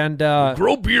there, and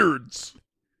Grow beards.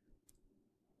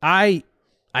 I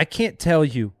can't tell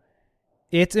you.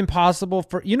 It's impossible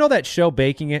for that show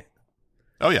Baking It,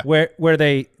 Oh, yeah. where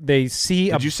they see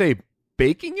Did you say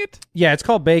baking it? yeah, it's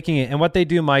called Baking It, and what they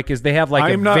do, Mike, is they have like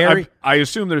I'm a not. very I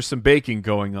assume there's some baking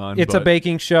going on. it's a but-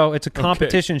 baking show. It's a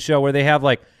competition show where they have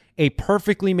like a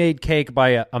perfectly made cake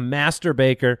by a master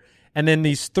baker, and then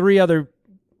these 3 other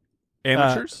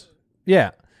amateurs.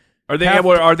 yeah,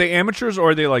 Are they amateurs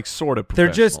or are they like sort of They're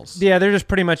professionals? they're just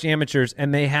pretty much amateurs,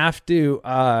 and they have to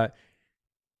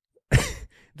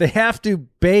they have to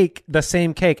bake the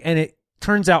same cake, and it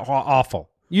turns out awful.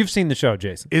 You've seen the show,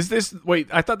 Jason. Is this wait?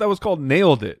 I thought that was called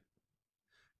Nailed It.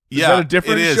 Is Yeah, that a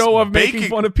different it is. show of making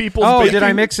fun of people's Oh, baking? did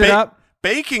I mix it up?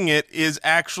 Baking It is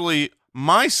actually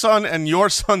my son and your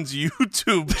son's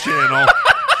YouTube channel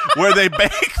where they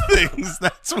bake things.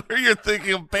 That's where you're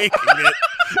thinking of baking it,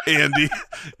 Andy.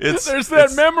 There's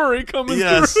that memory coming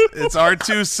Yes, through. it's our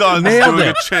two sons Nailed doing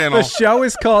it. a channel. The show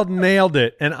is called Nailed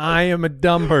It, and I am a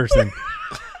dumb person.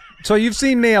 So you've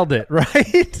seen Nailed It,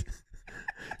 right?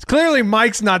 Clearly,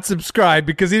 Mike's not subscribed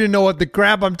because he didn't know what the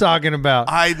crap I'm talking about.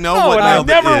 I know No, what and I Nailed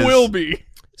It never is. will be.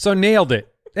 So Nailed It.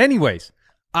 Anyways,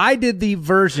 I did the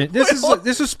version. This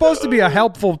is supposed to be a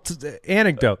helpful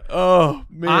anecdote. Oh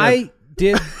man, I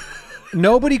did.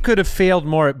 Nobody could have failed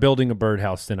more at building a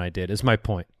birdhouse than I did. Is my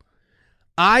point.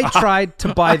 I tried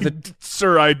to buy the.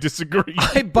 Sir, I disagree.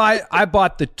 I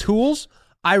bought the tools.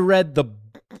 I read the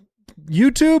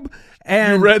YouTube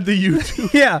and You read the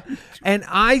YouTube. yeah, and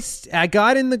I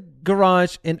got in the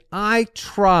garage and I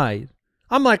tried.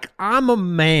 I'm like, I'm a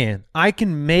man. I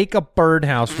can make a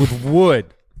birdhouse with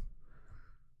wood.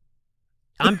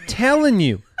 I'm telling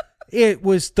you, it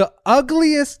was the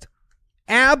ugliest,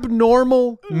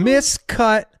 abnormal,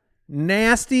 miscut,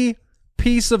 nasty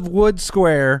piece of wood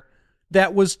square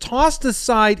that was tossed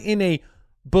aside in a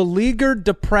beleaguered,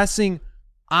 depressing,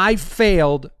 I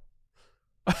failed,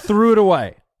 threw it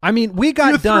away. I mean, we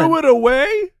got You done. threw it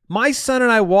away? My son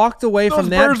and I walked away Those from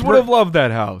that. birds would have loved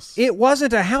that house. It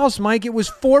wasn't a house, Mike. It was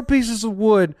 4 pieces of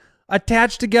wood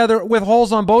attached together with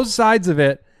holes on both sides of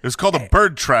it. It was called a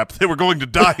bird trap. They were going to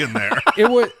die in there.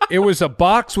 It was a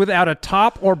box without a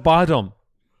top or bottom.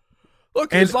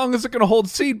 Look, and- as long as it can hold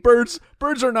seed, birds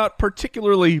are not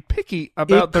particularly picky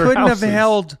about It their couldn't houses. have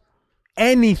held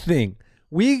anything.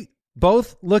 We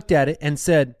both looked at it and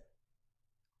said,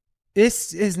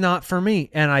 this is not for me.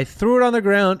 And I threw it on the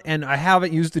ground, and I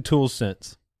haven't used the tools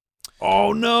since.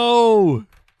 Oh no!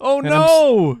 Oh And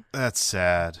no! That's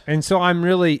sad. And so I'm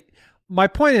really, my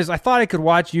point is, I thought I could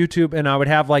watch YouTube and I would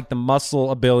have like the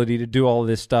muscle ability to do all of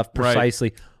this stuff Right.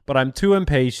 precisely, but I'm too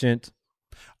impatient.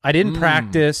 I didn't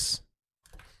practice.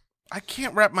 I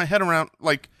can't wrap my head around,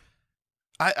 like,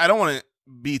 I don't want to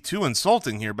be too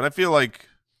insulting here, but I feel like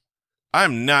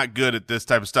I'm not good at this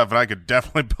type of stuff, and I could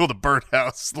definitely build a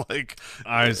birdhouse. Like,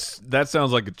 That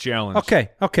sounds like a challenge. Okay.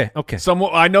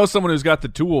 I know someone who's got the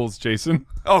tools, Jason.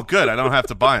 oh, good, I don't have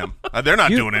to buy them. They're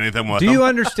not doing anything with Do them. you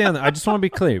understand that? I just want to be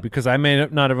clear because I may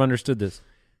not have understood this.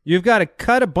 You've got to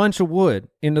cut a bunch of wood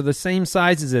into the same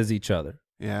sizes as each other.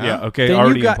 Yeah. Yeah, okay, Then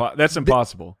already you've got- that's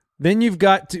impossible. Then you've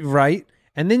got to, right?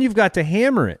 And then you've got to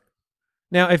hammer it.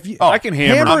 Now, if you I can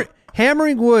hammer.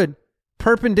 hammering wood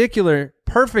perpendicular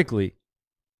perfectly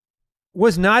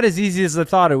was not as easy as I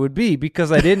thought it would be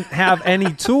because I didn't have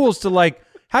any tools to like,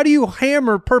 how do you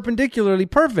hammer perpendicularly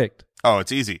perfect? Oh,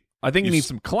 it's easy. I think you You need s-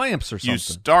 some clamps or something. You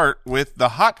start with the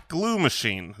hot glue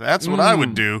machine. That's what I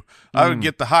would do. I would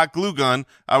get the hot glue gun.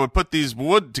 I would put these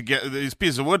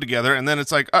pieces of wood together, and then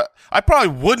it's like I probably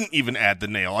wouldn't even add the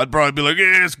nail. I'd probably be like,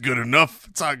 "Yeah, it's good enough.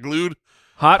 It's hot glued."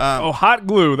 Hot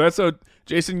glue. That's a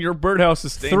Jason. Your birdhouse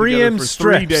is staying 3M together for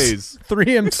strips. 3 days.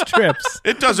 3M strips.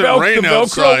 It doesn't The rain Velcro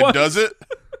outside, ones. does it?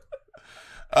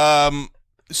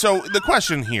 So the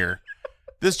question here: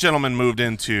 this gentleman moved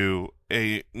into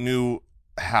a new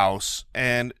house,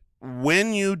 and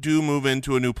when you do move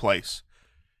into a new place,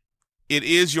 it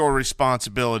is your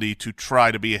responsibility to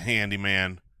try to be a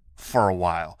handyman for a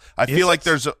while. I feel like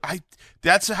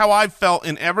that's how I've felt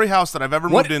in every house that I've ever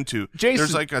What- moved into. Jason-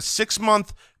 There's like a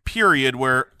 6-month period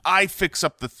where I fix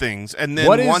up the things, and then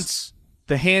What is once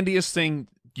the handiest thing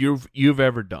you've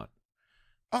ever done?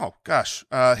 oh gosh,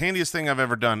 handiest thing I've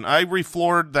ever done. I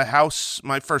refloored the house,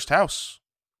 my first house.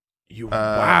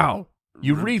 Wow.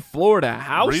 You refloored a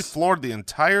house? Refloored the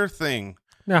entire thing.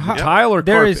 Now, Tile or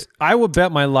there carpet? is. I would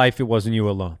bet my life it wasn't you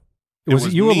alone. Was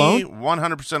it you me, alone?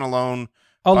 100% alone.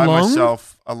 Alone? By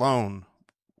myself, alone.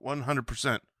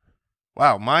 100%.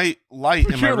 Wow, my light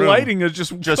in my Your room lighting is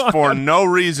just for gone. no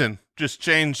reason just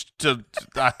changed to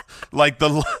like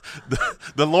the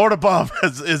Lord above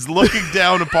is looking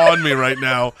down upon me right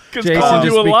now. Because Jason called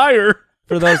just you a liar.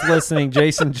 For those listening,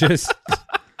 Jason just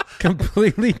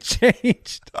completely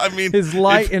changed. I mean, His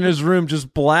light in his room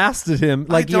just blasted him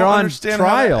like I don't you're on understand how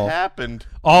trial. that happened.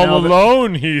 All Now that-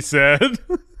 alone, he said.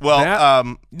 Well,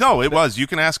 That- no, it was. You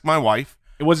can ask my wife.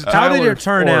 Was it How tile did or- it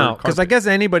turn or out? Because I carpet? guess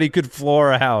anybody could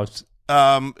floor a house.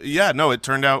 Yeah, no, it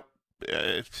turned out,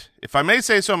 if I may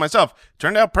say so myself, it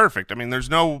turned out perfect. I mean, there's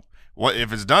no,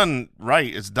 if it's done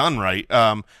right, it's done right.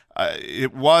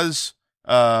 It was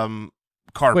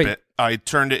carpet. Wait. I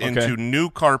turned it into new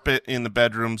carpet in the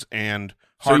bedrooms and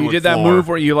So hardwood you did that floor. move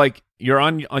where you're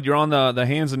on the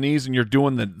hands and knees and you're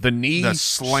doing the knee The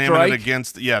slamming strike? it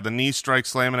against, the knee strike,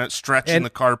 slamming it, stretching And- the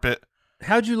carpet.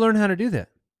 How'd you learn how to do that?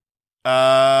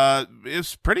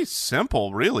 It's pretty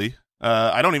simple, really.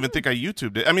 I don't even think I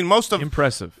YouTubed it. I mean, most of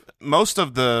Impressive.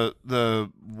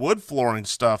 the wood flooring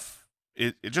stuff,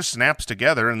 it just snaps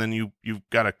together, and then you've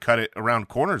got to cut it around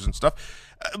corners and stuff.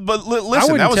 But listen, I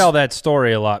wouldn't that was tell that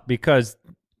story a lot because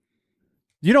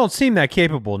you don't seem that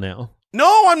capable now.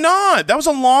 No, I'm not. That was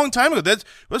a long time ago. That's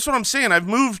what I'm saying. I've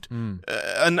moved.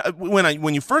 And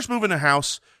when you first move in a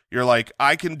house, you're like,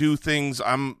 I can do things.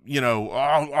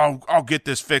 I'll get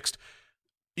this fixed.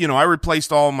 I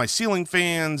replaced all my ceiling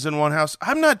fans in one house.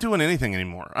 I'm not doing anything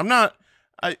anymore. I'm not.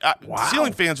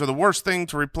 Ceiling fans are the worst thing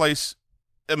to replace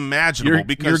imaginable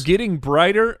because you're getting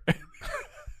brighter.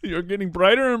 You're getting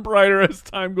brighter and brighter as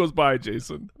time goes by,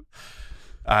 Jason.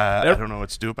 I don't know what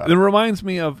to do about It it. reminds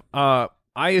me of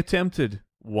I attempted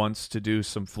once to do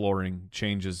some flooring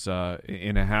changes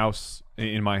in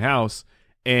my house,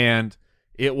 and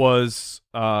it was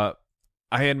I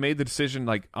had made the decision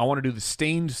like I want to do the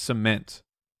stained cement.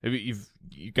 You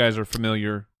guys are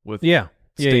familiar with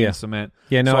stained cement?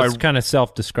 Yeah, no, So it's kind of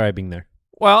self-describing there.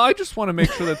 Well, I just want to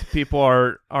make sure that the people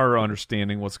are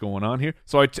understanding what's going on here.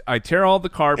 So I tear all the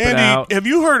carpet Andy, out. have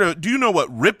you heard of? Do you know what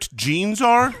ripped jeans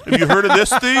are? Have you heard of this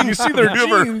thing? You see their Have you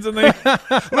ever- jeans, and they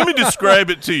Let me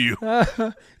describe it to you.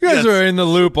 You guys are in the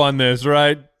loop on this,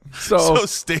 right? So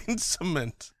stained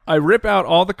cement. I rip out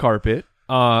all the carpet.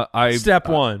 Step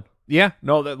one. Yeah,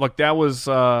 no, that was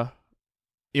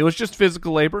it was just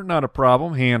physical labor, not a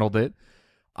problem. Handled it.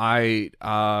 I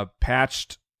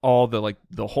patched all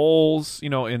the holes,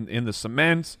 in the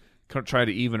cement, try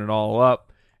to even it all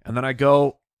up, and then I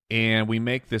go and we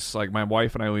make this my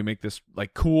wife and we make this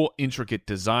cool intricate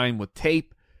design with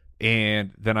tape,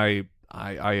 and then I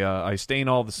stain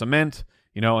all the cement,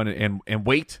 and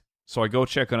wait. So I go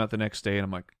check on it the next day, and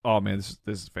I'm like, oh man, this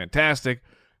is fantastic.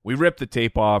 We ripped the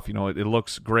tape off, it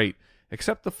looks great,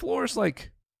 except the floor's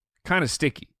kind of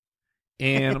sticky,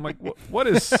 and I'm like,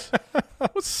 what's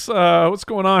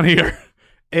going on here?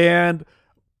 And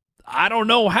I don't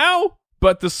know how,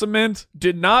 but the cement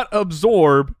did not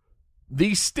absorb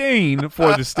the stain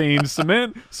for the stained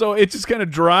cement, so it just kind of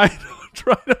dried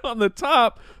on the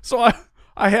top. So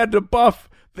I had to buff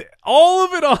all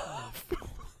of it off,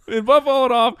 and buff all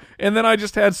it off, and then I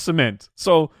just had cement.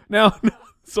 So now,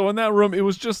 in that room, it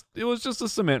was just a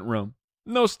cement room,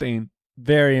 no stain.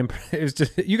 Very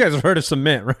impressive. You guys have heard of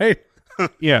cement, right?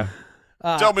 Yeah.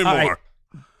 Tell me more. all right.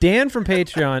 Dan from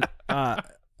Patreon.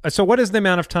 So what is the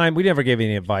amount of time? We never gave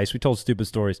any advice. We told stupid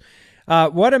stories.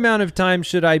 What amount of time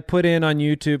should I put in on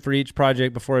YouTube for each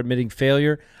project before admitting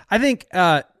failure? I think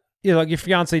your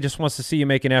fiance just wants to see you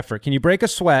make an effort. Can you break a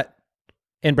sweat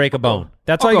and break a bone?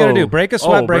 That's all you got to do. Break a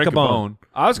sweat, break a bone.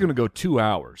 I was going to go 2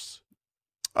 hours.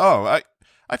 Oh,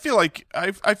 I feel like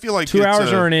 2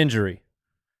 hours or an injury.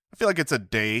 I feel like it's a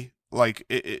day. Like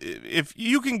if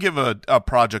you can give a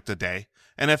project a day,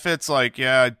 and if it's I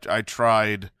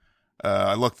tried,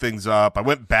 I looked things up, I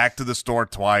went back to the store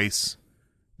twice,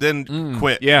 then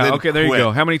quit. Yeah, then okay, there quit. you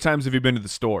go. How many times have you been to the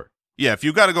store? Yeah, if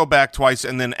you got to go back twice,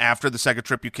 and then after the second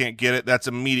trip you can't get it, that's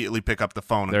immediately pick up the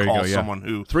phone and There you call go, yeah. someone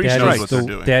who Three That knows strikes. what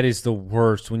they're doing. That is the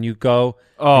worst when you go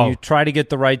Oh. and you try to get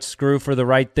the right screw for the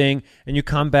right thing, and you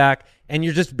come back and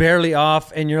you're just barely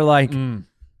off, and you're like,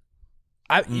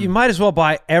 you might as well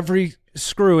buy every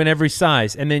screw in every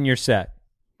size, and then you're set.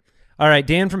 All right,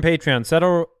 Dan from Patreon,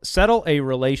 settle a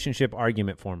relationship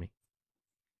argument for me.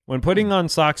 When putting on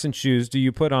socks and shoes, do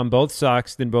you put on both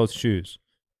socks then both shoes,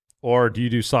 or do you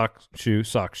do sock shoe?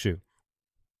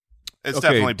 It's Okay,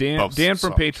 definitely Dan both from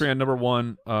songs. Patreon, number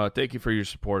one. Thank you for your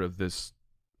support of this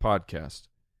podcast.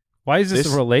 Why is this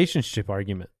This- a relationship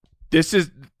argument? This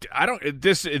is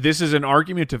this is an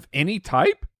argument of any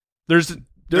type. There's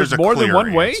a more than clear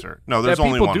one way. answer. No, there's that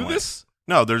only people one do way. this.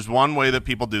 No, there's one way that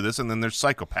people do this, and then there's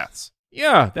psychopaths.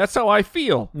 Yeah, that's how I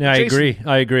feel. Yeah, Jason,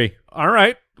 I agree. All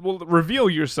right, well, reveal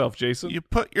yourself, Jason. You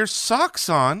put your socks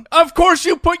on, Of course,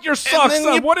 you put your socks and then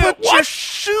on. you What? put what? your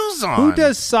shoes on. Who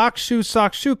does sock shoe?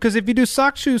 Because if you do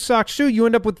sock shoe, you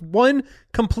end up with one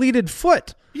completed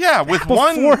foot. Yeah, with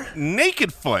Before- one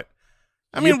naked foot.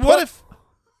 I mean, You what put- if?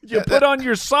 You put on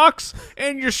your socks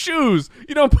and your shoes.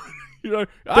 You don't.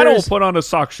 I don't put on a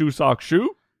sock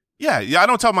shoe. Yeah, I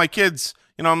don't tell my kids.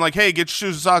 I'm like, hey, get your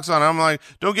shoes and socks on. I'm like,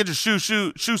 don't get your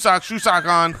shoe sock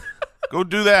on. Go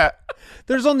do that.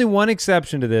 There's only one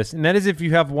exception to this, and that is if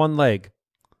you have one leg.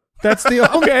 That's the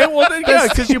only. Okay, well then, yeah,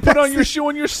 because you put on your shoe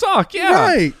and your sock.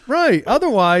 Yeah. Right.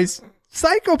 Otherwise,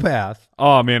 psychopath.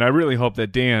 Oh man, I really hope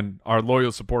that Dan, our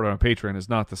loyal supporter on Patreon, is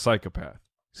not the psychopath.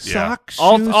 Sock, shoe,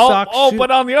 But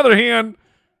on the other hand,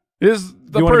 is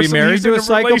the you want to be person married he's to in a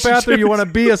psychopath, or relationship you want to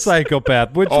be a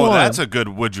psychopath? Which Oh, one? that's a good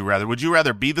would you rather. Would you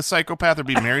rather be the psychopath or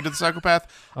be married to the psychopath?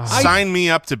 Sign me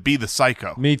up to be the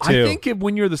psycho. Me too. I think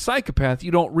when you're the psychopath,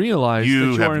 you don't realize You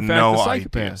that you have are in no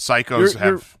fact the idea. psychopath. Psychos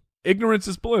have. Ignorance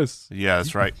is bliss. Yeah,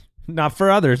 that's right. Not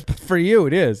for others, but for you,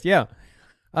 it is. Yeah.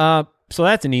 So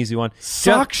that's an easy one.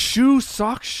 Sock shoe.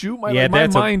 My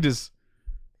mind is.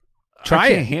 Try I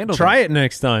can't it. handle Try that. it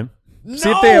next time.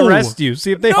 See if they arrest you.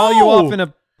 See if they haul you off in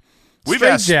a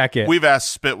straitjacket. We've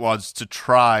asked Spitwads to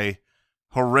try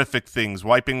horrific things,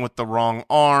 wiping with the wrong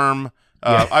arm.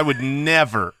 I would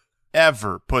never,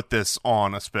 ever put this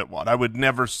on a Spitwad. I would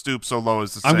never stoop so low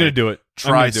as to say, I'm going to do it.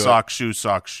 Try sock shoe.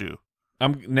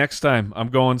 Next time, I'm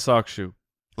going sock shoe.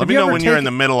 Let me know when you're in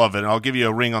the middle of it. I'll give you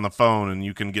a ring on the phone, and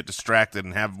you can get distracted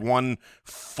and have 1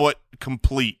 foot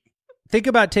complete. Think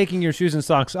about taking your shoes and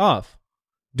socks off.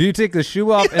 Do you take the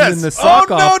shoe off and then the sock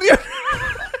off?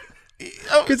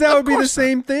 Because that would be the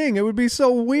same thing. It would be so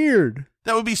weird.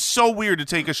 That would be so weird to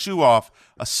take a shoe off,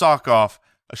 a sock off,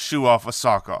 a shoe off, a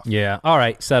sock off. Yeah. All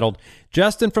right. Settled.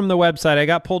 Justin from the website, I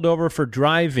got pulled over for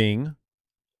driving.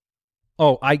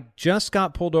 Oh, I just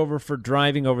got pulled over for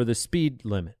driving over the speed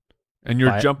limit. And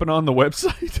you're jumping on the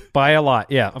website? By a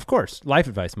lot. Yeah, of course. Life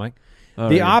advice, Mike.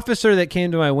 The officer that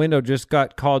came to my window just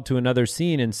got called to another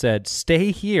scene and said, "Stay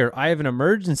here. I have an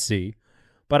emergency,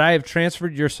 but I have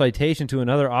transferred your citation to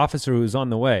another officer who is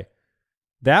on the way."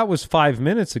 That was 5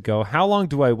 minutes ago. How long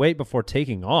do I wait before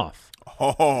taking off?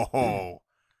 Oh,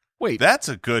 wait. That's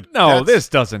a good. No, this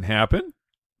doesn't happen.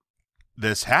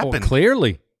 This happened. Oh,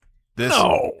 clearly. This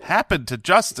happened to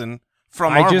Justin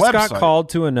from our website. I just got called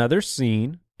to another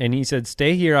scene. And he said,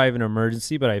 "Stay here. I have an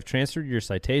emergency, but I have transferred your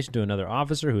citation to another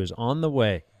officer who is on the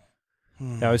way."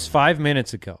 That was 5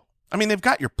 minutes ago. I mean, they've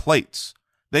got your plates.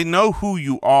 They know who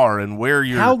you are and where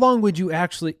you're. How long would you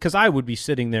actually? Because I would be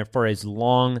sitting there for as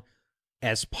long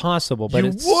as possible. But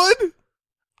you would?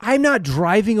 I'm not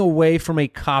driving away from a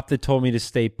cop that told me to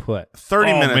stay put.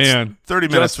 30 minutes. Man. 30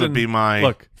 minutes would be my.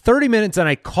 Look. 30 minutes and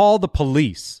I call the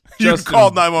police. You'd call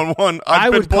 911.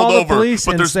 I've been would call pulled the over, police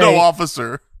but and there's say, no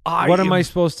officer. What am I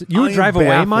supposed to? You would drive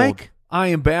away, Mike? I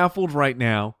am baffled right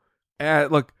now.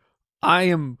 Look, I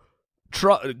am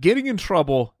getting in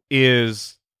trouble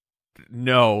is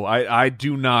no. I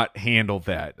do not handle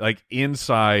that. Like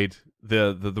inside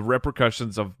the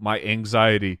repercussions of my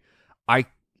anxiety,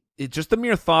 it's just the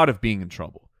mere thought of being in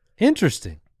trouble.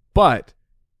 Interesting. But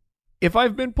if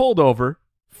I've been pulled over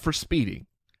for speeding,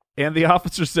 and the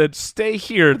officer said, "Stay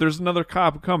here. There's another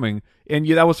cop coming," and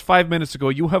that was 5 minutes ago,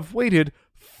 you have waited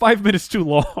 5 minutes too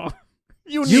long.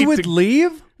 You would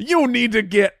leave? You need to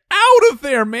get out of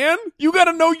there, man. You got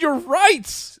to know your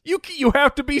rights. You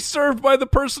have to be served by the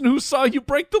person who saw you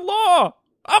break the law.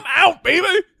 I'm out,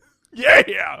 baby.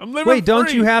 Yeah, I'm living Wait, don't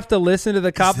free. you have to listen to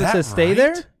the cop that says stay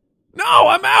there? No,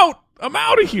 I'm out. I'm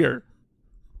out of here.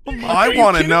 I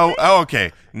want to know. Oh,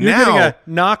 okay. You're now, getting a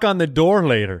knock on the door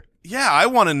later. Yeah, I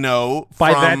want to know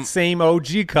by from, that same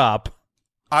OG cop.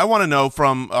 I want to know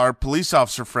from our police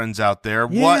officer friends out there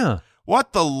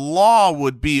what the law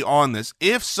would be on this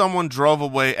if someone drove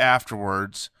away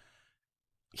afterwards.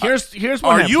 Here's what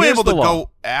are happened. you Here's able the to law. go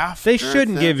after? They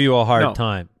shouldn't give you a hard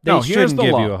time. They here's shouldn't the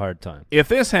give law. you a hard time. If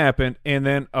this happened and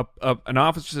then an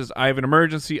officer says, "I have an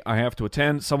emergency, I have to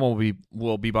attend," someone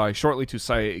will be by shortly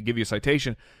to give you a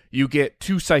citation. You get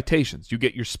 2 citations. You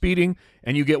get your speeding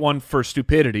and you get one for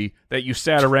stupidity that you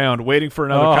sat around waiting for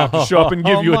another cop to show up and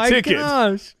give you a ticket.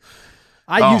 Gosh.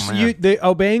 The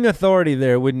obeying authority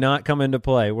there would not come into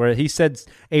play. Where he said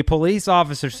a police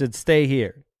officer should stay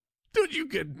here. Dude,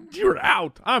 you're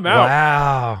out. I'm out.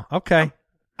 Wow. Okay.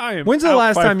 I am. When's the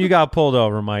last time you got pulled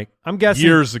over, Mike? I'm guessing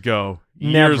years ago.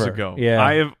 Never. Years ago.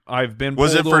 Yeah. I've been.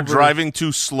 Was it pulled for over. driving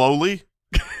too slowly?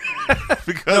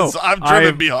 Because I've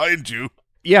driven behind you.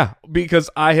 Yeah, because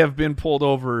I have been pulled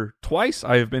over twice.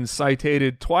 I have been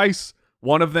cited twice.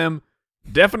 One of them,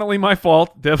 definitely my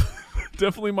fault.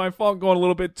 Definitely my fault, going a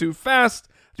little bit too fast.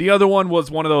 The other one was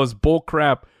one of those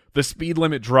bullcrap. The speed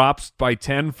limit drops by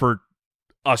 10 for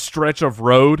a stretch of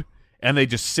road, and they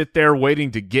just sit there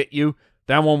waiting to get you.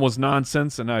 That one was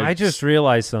nonsense, and I just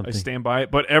realized something. I stand by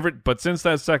it. But since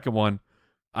that second one,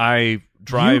 I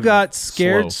drive. You got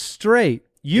scared slow. straight.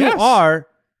 You are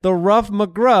the Rough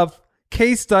McGruff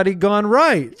case study gone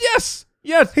right. Yes.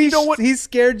 You know what? He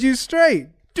scared you straight,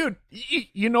 dude.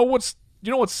 You know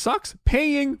what sucks?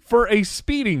 Paying for a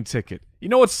speeding ticket. You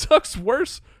know what sucks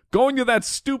worse? going to that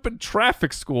stupid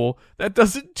traffic school that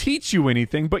doesn't teach you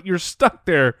anything, but you're stuck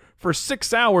there for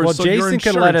 6 hours. Well, so your Jason can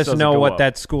insurance let us doesn't know go what up.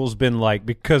 that school's been like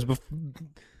because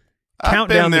I've count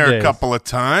been down the there a days. couple of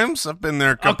times. A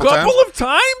couple of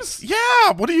times?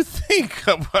 Yeah, what do you think?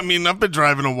 I mean, I've been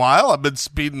driving a while. I've been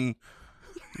speeding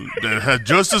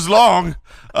just as long.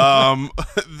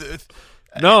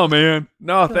 No, man.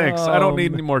 No, thanks. I don't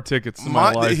need any more tickets in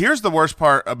my life. Here's the worst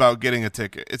part about getting a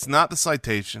ticket. It's not the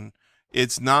citation.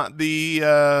 It's not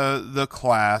the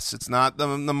class. It's not the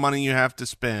money you have to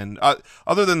spend.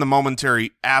 Other than the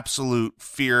momentary absolute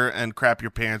fear and crap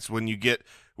your pants when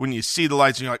you see the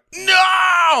lights and you're like,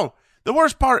 no! The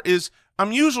worst part is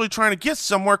I'm usually trying to get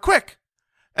somewhere quick.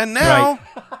 And now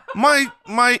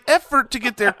my effort to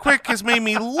get there quick has made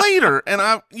me later.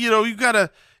 And you gotta,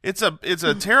 it's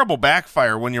a terrible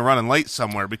backfire when you're running late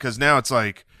somewhere because now it's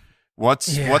like, what's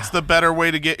the better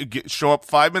way to show up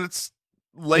 5 minutes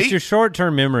late? It's your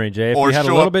short-term memory, Jay. If or you had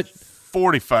show a little up bit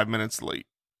 45 minutes late.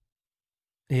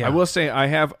 Yeah. I will say I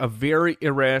have a very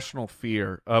irrational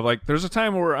fear of there's a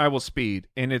time where I will speed,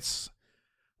 and it's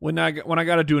when I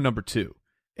got to do a number 2.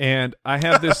 And I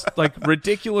have this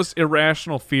ridiculous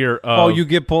irrational fear of you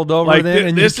get pulled over then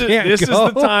and this you can't is go?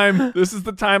 this is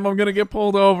the time I'm gonna get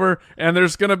pulled over and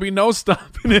there's gonna be no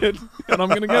stopping it and I'm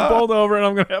gonna get pulled over and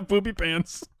I'm gonna have poopy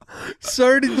pants.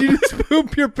 Sir, did you just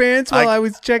poop your pants while I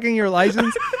was checking your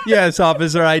license? Yes,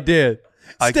 officer, I did.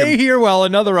 Stay here while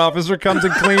another officer comes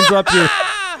and cleans up your...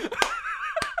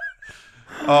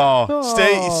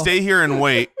 Stay here and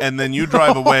wait, and then you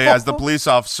drive away as the police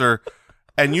officer,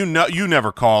 and you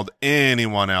never called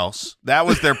anyone else. That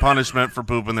was their punishment for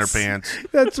pooping their pants.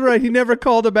 That's right. He never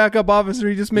called a backup officer.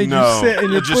 He just made you sit in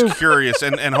your you're just poop. curious,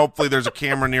 and hopefully there's a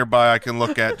camera nearby I can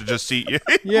look at to just see. Look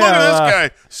at this Yeah,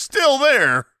 guy still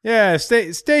there. Yeah,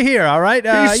 stay here, all right?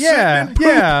 He's Yeah, sitting in poop.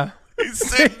 yeah. He's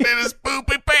sitting in his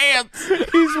poopy pants.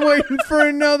 He's waiting for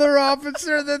another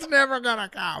officer that's never gonna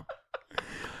come.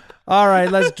 All right,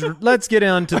 let's get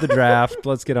on to the draft.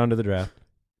 Let's get on to the draft.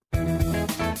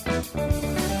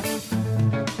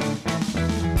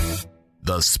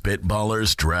 The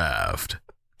Spitballers Draft.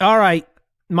 All right,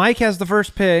 Mike has the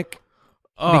first pick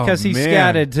because he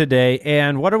scatted today.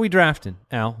 And what are we drafting,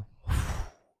 Al?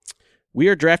 We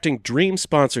are drafting dream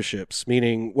sponsorships,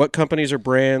 meaning what companies or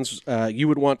brands you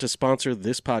would want to sponsor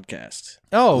this podcast.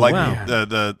 Oh, like wow.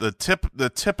 the tip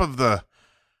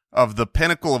of the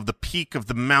pinnacle of the peak of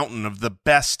the mountain of the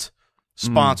best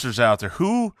sponsors out there.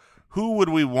 Who would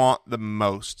we want the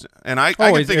most? And I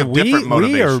can think of different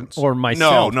motivations. or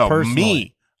myself? No, personally?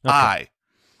 me. Okay.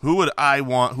 Who would I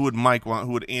want? Who would Mike want?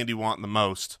 Who would Andy want the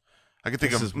most? I can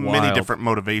think This of is many wild. different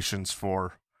motivations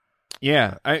for.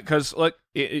 Yeah, because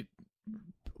it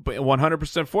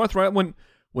 100% forthright.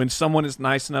 When someone is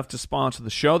nice enough to sponsor the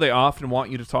show, they often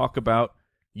want you to talk about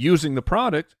using the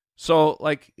product. So,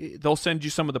 they'll send you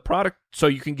some of the product so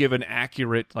you can give an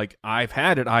accurate, I've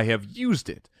had it, I have used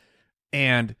it.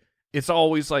 And it's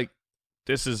always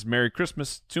this is Merry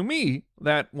Christmas to me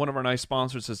that one of our nice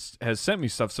sponsors has sent me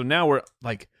stuff. So now we're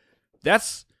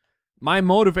that's my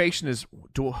motivation is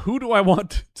who do I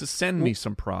want to send me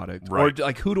some product? Right.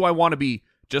 Or who do I want to be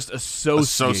just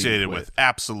associated with?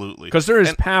 Absolutely. Because there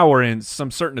is power in some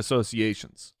certain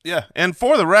associations. Yeah, and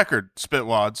for the record,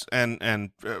 Spitwads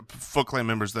and Foot Clan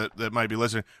members that might be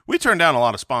listening, we turn down a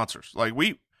lot of sponsors.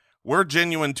 We're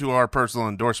genuine to our personal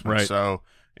endorsements. Right. So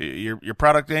your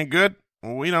product ain't good,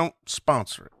 we don't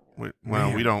sponsor it.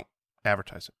 We don't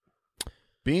advertise it.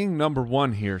 Being number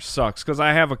one here sucks because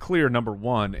I have a clear number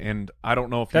one, and I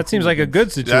don't know if That seems like a good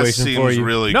That situation seems for you.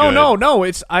 really No, good.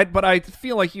 no. But I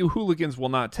feel like you hooligans will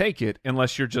not take it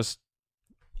unless you're just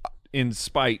in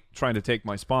spite trying to take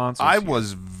my sponsors. I here.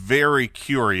 was very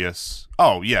curious.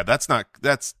 Oh yeah, that's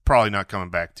probably not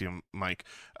coming back to you, Mike.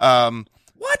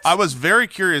 What? I was very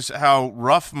curious how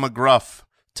Ruff McGruff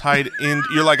tied in.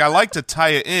 You're like, I like to tie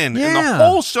it in. And the Yeah.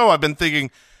 whole show I've been thinking,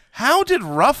 how did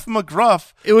Ruff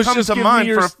McGruff It was come just to give mind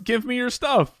me your, for give me your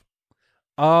stuff.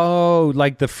 Oh,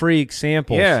 like the freak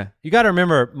samples. Yeah. You got to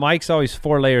remember, Mike's always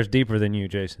 4 layers deeper than you,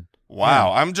 Jason.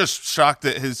 Wow, I'm just shocked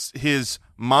that his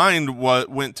mind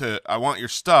went to I want your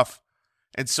stuff,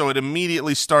 and so it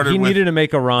immediately started He with needed to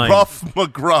make a rhyme. Ruff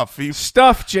McGruff. He,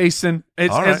 Stuff, Jason.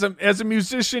 It's, All right. as a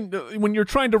musician, when you're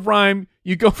trying to rhyme,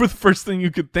 you go for the first thing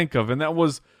you could think of, and that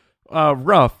was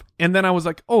rough. And then I was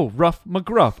like, oh, Ruff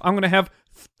McGruff. I'm gonna have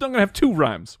 2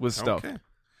 rhymes with stuff. okay.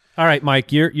 All right,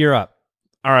 Mike, you're up.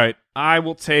 All right, I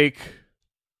will take.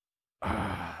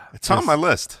 It's on my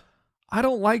list. I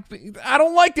don't like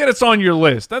that it's on your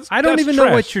list. I don't that's even trash.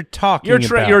 know what you're talking You're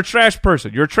about. you're a trash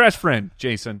person. You're a trash friend,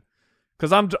 Jason.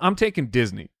 Because I'm taking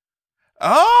Disney.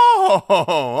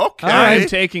 Oh, okay.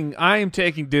 I am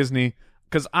taking Disney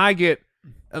because I get.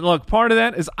 And look, part of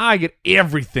that is I get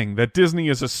everything that Disney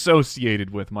is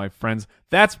associated with, my friends.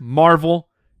 That's Marvel.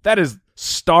 That is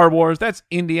Star Wars. That's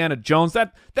Indiana Jones.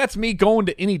 That's me going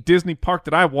to any Disney park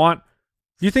that I want.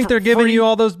 You think they're giving you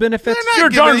all those benefits? They're not You're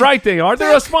darn giving- right they are.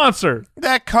 They're a sponsor.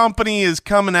 That company is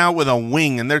coming out with a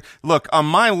wing, and look on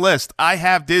my list. I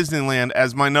have Disneyland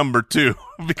as my number 2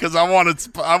 because I want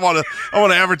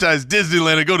to advertise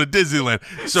Disneyland and go to Disneyland.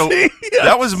 So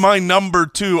that was my number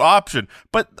 2 option.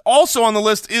 But also on the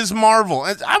list is Marvel.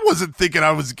 And I wasn't thinking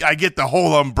I get the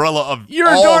whole umbrella of You're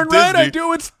all darn Disney. right I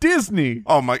do. It's Disney.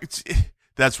 Oh my,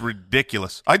 that's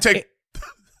ridiculous. I take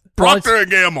Procter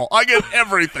and Gamble. I get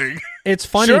everything. It's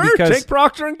funny Sure, because take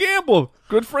Procter and Gamble.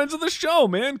 Good friends of the show,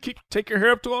 man. Take your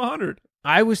hair up to 100.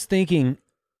 I was thinking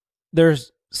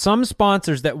there's some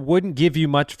sponsors that wouldn't give you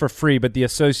much for free, but the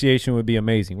association would be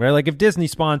amazing, right? Like if Disney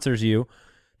sponsors you,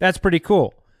 that's pretty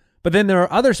cool. But then there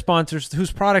are other sponsors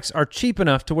whose products are cheap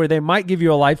enough to where they might give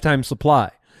you a lifetime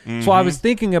supply. So I was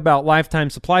thinking about lifetime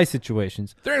supply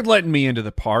situations. They're letting me into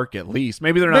the park at least.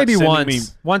 Maybe they're not Maybe sending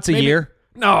once me a year.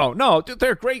 No,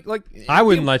 they're great. Like I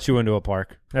wouldn't let you into a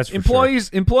park. That's for sure.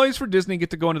 Employees for Disney get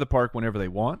to go into the park whenever they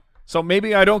want. So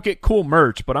maybe I don't get cool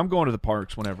merch, but I'm going to the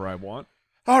parks whenever I want.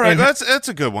 All right, that's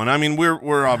a good one. I mean,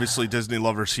 we're obviously Disney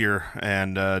lovers here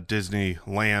and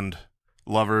Disneyland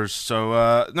lovers.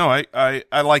 So no, I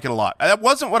like it a lot. That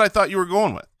wasn't what I thought you were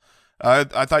going with.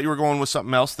 I thought you were going with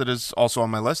something else that is also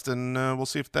on my list, and we'll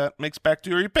see if that makes back to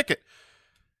you or you pick it.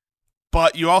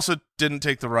 But you also didn't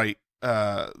take the right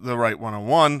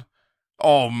one-on-one.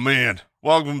 Oh man,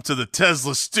 welcome to the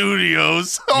Tesla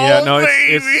studios. Yeah, no,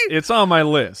 baby. it's on my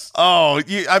list. Oh,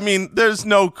 I mean, there's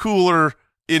no cooler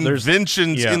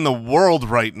inventions in the world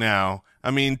right now. I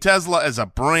mean, Tesla as a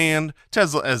brand,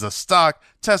 Tesla as a stock,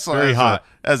 Tesla Very hot.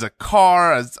 as a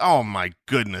car, oh my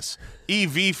goodness.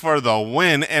 EV for the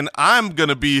win, and I'm going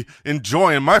to be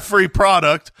enjoying my free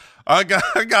product. I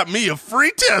got me a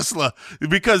free Tesla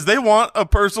because they want a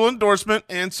personal endorsement,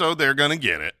 and so they're going to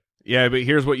get it. Yeah, but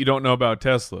here's what you don't know about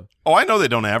Tesla. Oh, I know they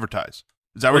don't advertise.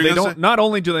 Is that what Well, you're they going don't. to say? Not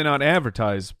only do they not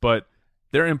advertise, but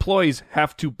their employees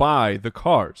have to buy the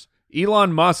cars.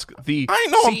 Elon Musk, I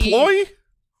ain't no employee.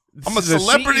 I'm a the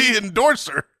celebrity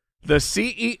endorser. The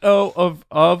CEO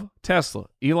of Tesla,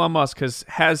 Elon Musk,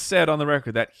 has said on the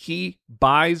record that he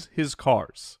buys his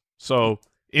cars. So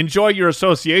enjoy your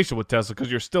association with Tesla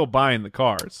because you're still buying the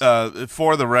cars.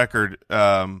 For the record,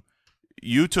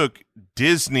 you took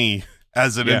Disney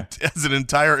as an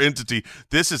entire entity.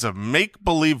 This is a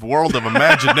make-believe world of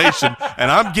imagination, and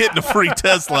I'm getting a free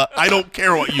Tesla. I don't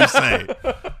care what you say.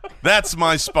 That's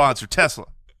my sponsor, Tesla.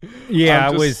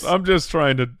 Yeah, I'm just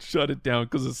trying to shut it down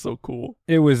because it's so cool.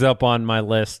 It was up on my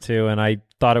list too, and I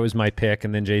thought it was my pick,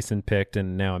 and then Jason picked,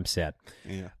 and now I'm sad.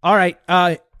 Yeah. All right,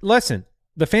 listen,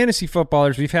 the Fantasy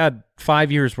Footballers, we've had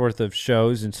 5 years worth of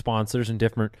shows and sponsors and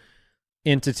different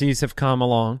entities have come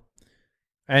along,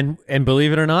 and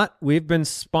believe it or not, we've been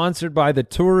sponsored by the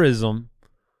tourism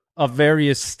of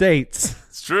various states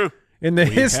It's true. in the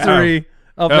history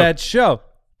of that show.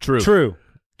 True.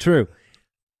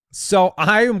 So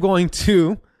I am going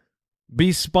to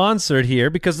be sponsored here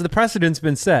because the precedent's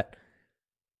been set.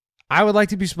 I would like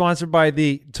to be sponsored by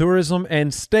the tourism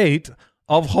and state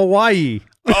of Hawaii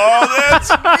Oh, that's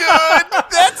good.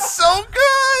 That's so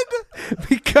good.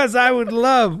 because I would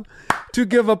love to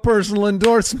give a personal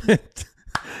endorsement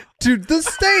to the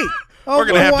state of We're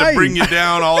going to have Hawaii. to bring you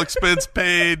down, all expense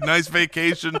paid, nice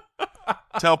vacation.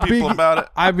 Tell people about it.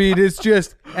 I mean, it's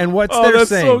just, and what's Oh, they're that's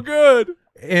saying. so good.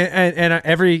 And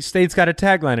every state's got a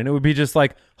tagline, and it would be just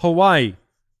like Hawaii.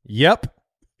 Yep,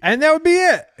 and that would be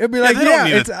it. It'd be like, they don't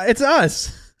need it's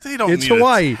us. They don't It's need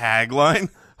Hawaii. a tagline.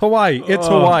 Hawaii. It's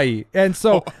Hawaii, and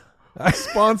so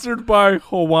Sponsored by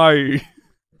Hawaii.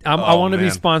 I want to be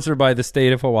man. sponsored by the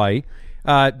state of Hawaii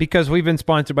because we've been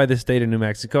sponsored by the state of New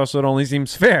Mexico, so it only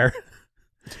seems fair.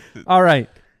 All right,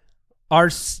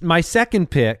 my second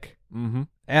pick.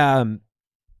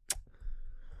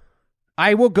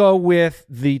 I will go with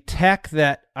the tech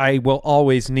that I will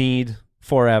always need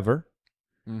forever.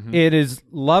 It is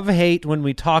love-hate when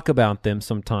we talk about them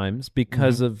sometimes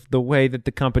because of the way that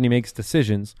the company makes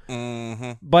decisions.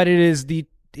 But it is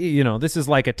this is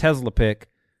like a Tesla pick.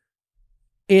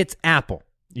 It's Apple.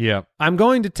 Yeah. I'm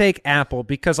going to take Apple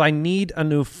because I need a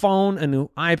new phone, a new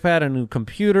iPad, a new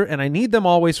computer, and I need them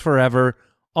always forever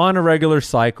on a regular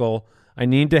cycle. I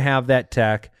need to have that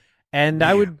tech. And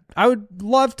I would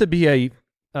love to be a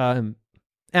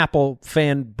Apple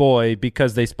fanboy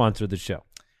because they sponsor the show.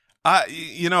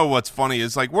 You know what's funny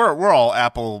is like we're all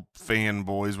Apple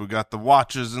fanboys. We got the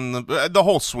watches and the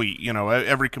whole suite. You know,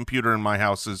 every computer in my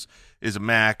house is a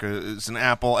Mac, is an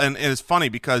Apple, and it's funny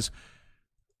because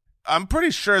I'm pretty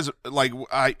sure like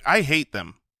I hate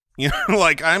them. You know,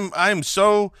 like I'm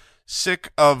so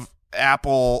sick of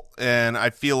Apple, and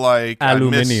I feel like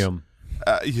Aluminium.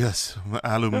 Yes,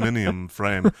 aluminium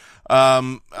frame.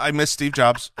 I miss Steve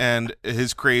Jobs and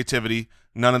his creativity.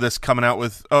 None of this coming out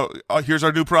with, oh, here's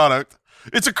our new product.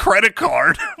 It's a credit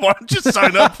card. Why don't you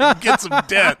sign up and get some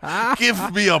debt?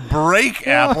 Give me a break,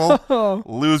 Apple.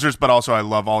 Losers, but also I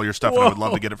love all your stuff, and I would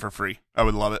love to get it for free. I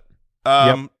would love it.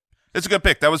 It's a good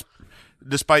pick. That was,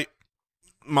 despite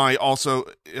my also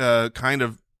kind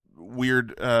of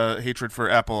weird hatred for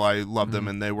Apple, I love them,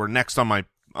 and they were next on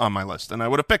my list, and I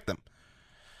would have picked them.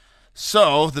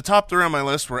 So the top three on my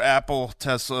list were Apple,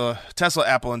 Tesla,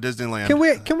 Apple, and Disneyland.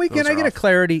 Can I get a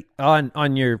clarity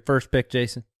on your first pick,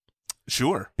 Jason?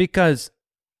 Sure. Because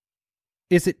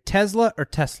is it Tesla or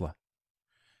Tesla?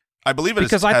 I believe it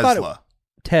is Tesla. I thought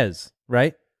Tez,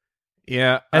 right?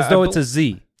 Yeah. As though it's a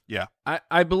Z. Yeah.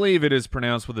 I believe it is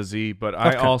pronounced with a Z, but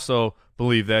I also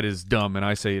believe that is dumb, and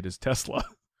I say it is Tesla.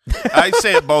 I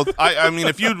say it both. I mean,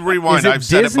 if you rewind, I've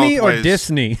said Disney it both ways. or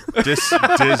Disney?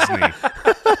 Disney.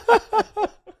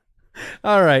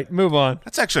 All right, move on.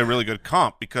 That's actually a really good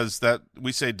comp because that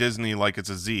we say Disney like it's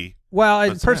a Z. Well,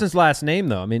 a person's last name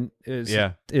though. I mean, is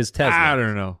Tesla. I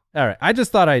don't know. All right, I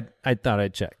just thought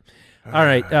I'd check. All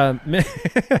right,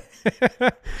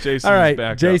 Jason's all right,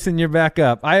 back Jason, you're back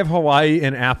up. I have Hawaii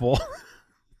and Apple.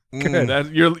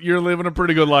 Good. You're living a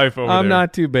pretty good life over there. I'm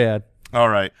not too bad. All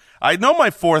right. I know my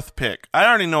fourth pick. I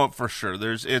already know it for sure.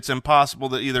 It's impossible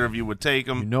that either of you would take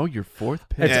him. You know your fourth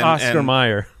pick? It's Oscar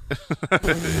Mayer.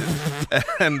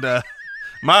 And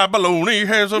my baloney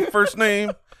has a first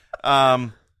name.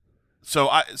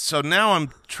 So now I'm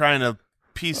trying to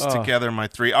piece together my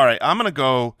three. All right, I'm going to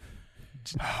go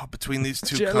between these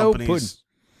two companies.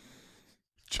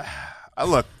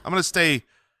 Look, I'm going to stay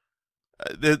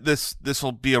this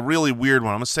will be a really weird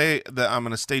one. I'm going to say that I'm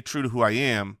going to stay true to who I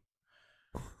am.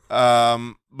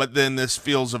 But then this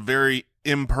feels a very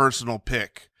impersonal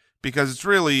pick because it's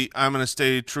really I'm going to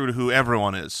stay true to who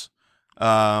everyone is.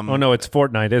 Oh no, it's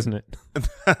Fortnite, isn't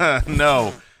it?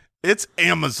 No, it's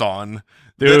Amazon.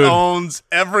 Dude, that owns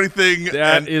everything.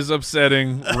 That is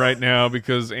upsetting right now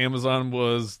because Amazon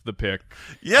was the pick.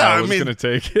 Yeah, I was going to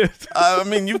take it. I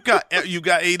mean, you've got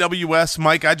AWS,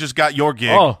 Mike. I just got your gig.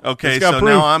 Oh, okay, it's got so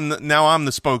proof. now I'm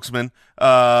the spokesman.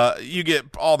 You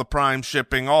get all the Prime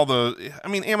shipping, I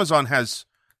mean, Amazon has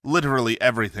literally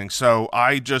everything. So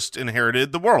I just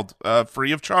inherited the world,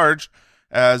 free of charge,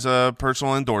 as a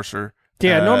personal endorser.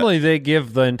 Yeah, normally they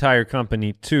give the entire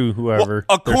company to whoever.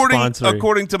 According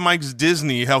to Mike's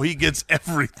Disney, how he gets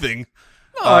everything.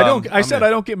 No, I don't. I said I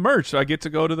don't get merch, so I get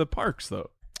to go to the parks though.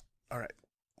 All right.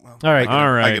 Well, all right.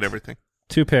 I get everything.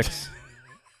 2 picks.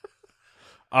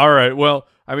 All right. Well,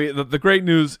 I mean, the great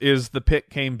news is the pick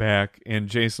came back, and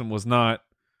Jason was not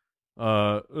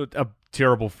a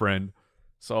terrible friend.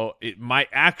 So my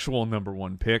actual number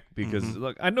one pick, because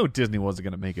look, I know Disney wasn't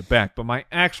going to make it back, but my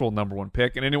actual number one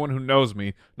pick, and anyone who knows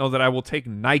me knows that I will take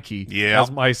Nike as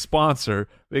my sponsor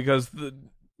because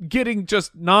getting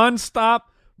just nonstop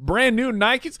brand new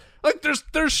Nikes, like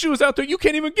there's shoes out there you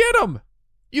can't even get them.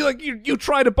 You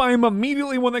try to buy them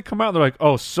immediately when they come out. They're like,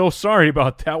 oh, so sorry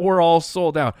about that. We're all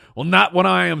sold out. Well, not when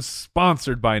I am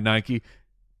sponsored by Nike.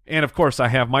 And, of course, I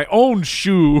have my own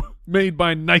shoe made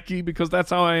by Nike because that's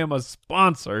how I am a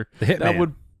sponsor. That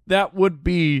would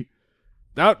be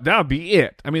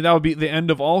it. I mean, that would be the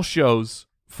end of all shows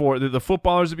for the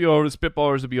footballers to be over, the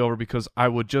spitballers to be over, because I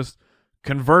would just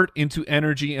convert into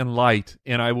energy and light,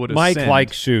 and I would ascend. Mike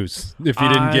likes shoes, if you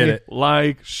didn't get it.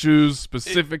 Like shoes,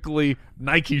 specifically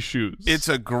Nike shoes. It's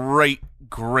a great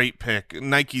pick.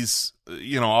 Nike's,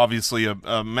 obviously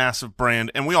a massive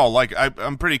brand, and we all like it.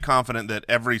 I'm pretty confident that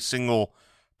every single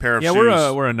pair of shoes.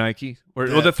 Yeah, we're a Nike.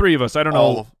 Well, the three of us. I don't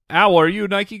know. Al, are you a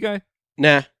Nike guy?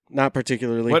 Nah, not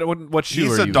particularly. What shoe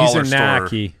He's are a you? dollar He's a store.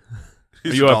 Nike.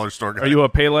 He's a dollar store guy. Are you a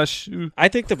Payless shoe? I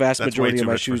think the vast That's majority way of too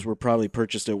my rich shoes for- were probably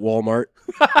purchased at Walmart.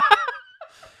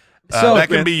 So that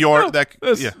can be your.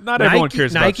 Not everyone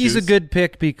cares about Nike's shoes. a good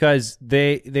pick because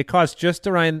they cost just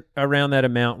around that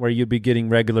amount where you'd be getting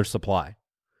regular supply.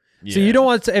 Yeah. So you don't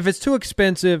want to, if it's too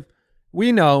expensive,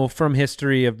 we know from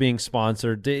history of being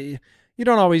sponsored, you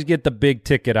don't always get the big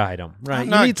ticket item, right? I'm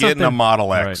not you need getting a something,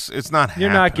 Model X. Right. It's not.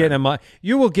 You're not getting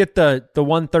you will get the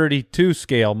 132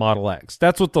 scale Model X.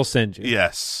 That's what they'll send you.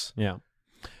 Yes. Yeah.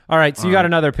 All right. So you got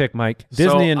another pick, Mike.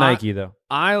 Disney and Nike, though.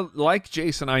 I like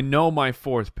Jason. I know my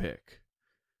fourth pick,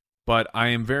 but I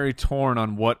am very torn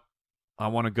on what I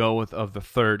want to go with of the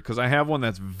third, because I have one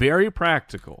that's very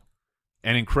practical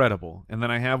and incredible, and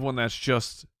then I have one that's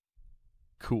just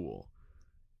cool.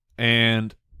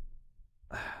 And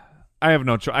I have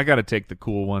no choice. I got to take the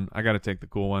cool one.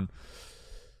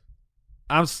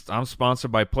 I'm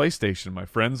sponsored by PlayStation, my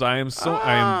friends. I am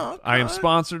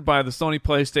sponsored by the Sony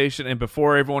PlayStation, and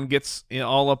before everyone gets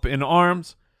all up in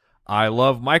arms, I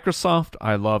love Microsoft,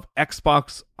 I love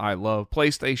Xbox, I love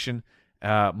PlayStation.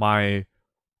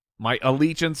 My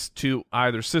allegiance to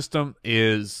either system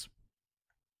does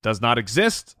not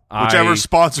exist. Whichever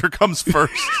sponsor comes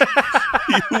first,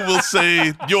 you will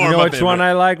say you're You know my which favorite. one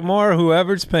I like more?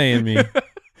 Whoever's paying me.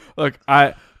 Look,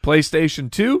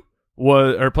 PlayStation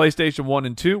 1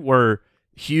 and 2 were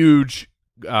huge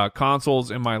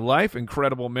consoles in my life.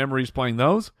 Incredible memories playing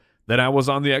those. Then I was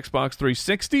on the Xbox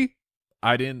 360.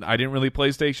 I didn't really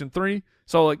PlayStation 3.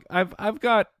 So like I've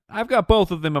got both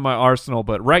of them in my arsenal,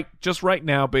 but right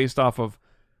now, based off of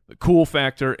the cool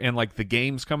factor and like the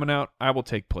games coming out, I will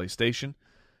take PlayStation.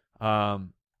 So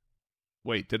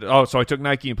I took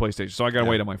Nike and PlayStation, so I gotta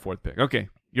wait on my fourth pick. Okay,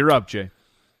 you're up, Jay.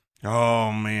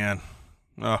 Oh man.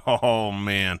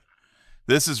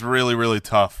 This is really, really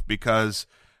tough because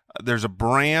there's a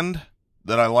brand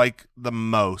that I like the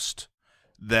most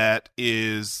that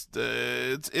is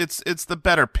it's the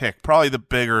better pick, probably the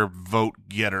bigger vote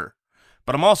getter.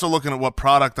 But I'm also looking at what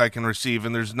product I can receive,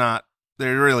 and there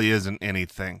really isn't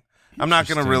anything. I'm not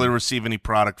going to really receive any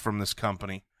product from this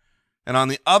company. And on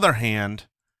the other hand,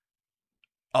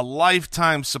 a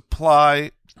lifetime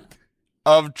supply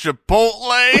of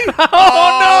Chipotle.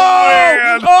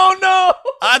 Oh no!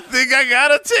 I think I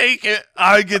gotta take it.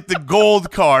 I get the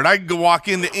gold card. I can walk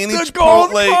into any The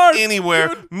gold Chipotle card, anywhere.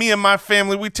 dude. Me and my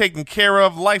family, we taken care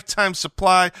of. Lifetime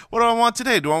supply. What do I want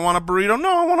today? Do I want a burrito?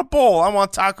 No, I want a bowl. I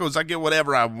want tacos. I get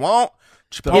whatever I want.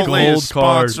 Chipotle gold is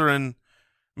card. sponsoring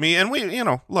me, and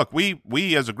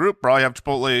we as a group probably have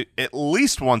Chipotle at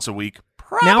least once a week.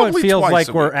 Now it Probably feels twice like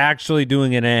a we're week. actually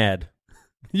doing an ad.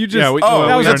 You just Yeah,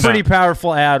 that was we a are pretty not.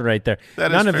 powerful ad right there.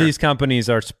 That is None of fair. these companies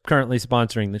are currently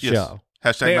sponsoring the Yes. show.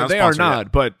 Hashtag They are sponsored not,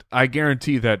 yet. but I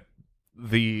guarantee that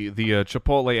the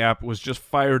Chipotle app was just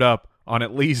fired up on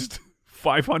at least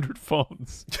 500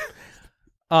 phones.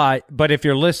 But if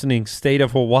you're listening, state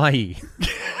of Hawaii,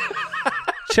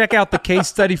 check out the case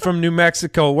study from New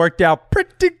Mexico. Worked out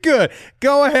pretty good.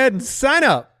 Go ahead and sign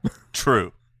up.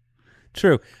 True.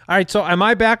 True. All right, so am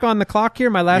I back on the clock here?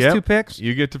 My last Yep. two picks?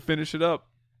 You get to finish it up.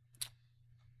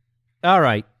 All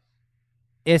right.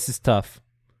 This is tough.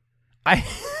 I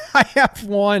have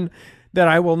one that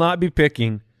I will not be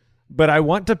picking, but I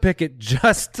want to pick it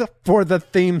just for the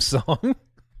theme song.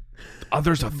 Oh,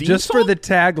 there's a theme just song? for the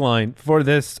tagline for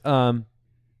this State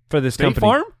company.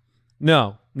 Farm?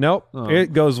 Nope. Oh.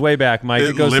 It goes way back, Mike.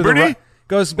 It goes Liberty? to the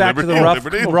goes back Liberty? to the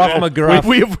rough Liberty? McGruff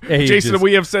We have, ages. Jason,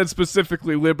 we have said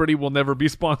specifically Liberty will never be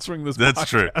sponsoring this That's podcast.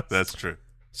 true. That's true.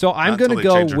 So I'm Not going till to they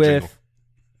go change their with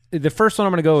the first one.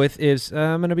 I'm going to go with is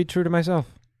I'm going to be true to myself,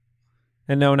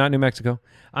 and no, not New Mexico.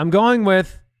 I'm going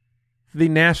with the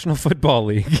National Football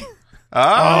League.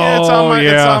 Yeah, it's Oh, on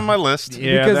yeah. my list.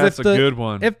 Yeah, Because that's if a the- good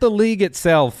one. If the league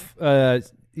itself,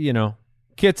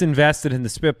 gets invested in the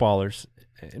Spitballers,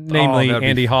 namely that'd be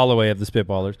Andy Holloway of the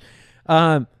Spitballers,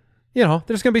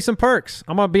 there's going to be some perks.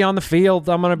 I'm going to be on the field.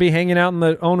 I'm going to be hanging out in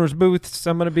the owners' booths.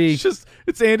 I'm going to be.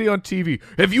 It's Andy on TV.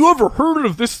 Have you ever heard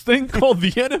of this thing called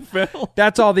the NFL?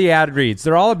 That's all the ad reads.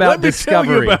 They're all about Let me discovery.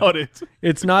 tell you about it.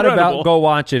 It's not Incredible. about go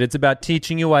watch it. It's about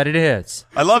teaching you what it is.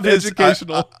 I love his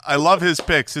Educational. I love his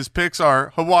picks. His picks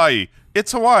are Hawaii.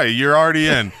 It's Hawaii. You're already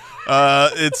in.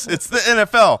 It's the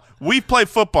NFL. We play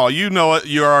football. You know it.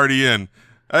 You're already in.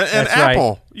 And That's right.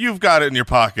 Apple, you've got it in your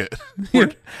pocket.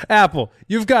 Apple,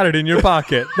 you've got it in your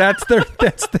pocket. That's their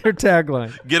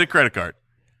tagline. Get a credit card.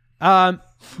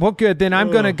 Well, good. Then I'm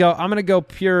gonna go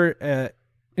pure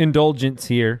indulgence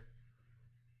here.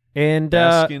 And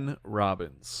Baskin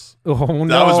Robbins. oh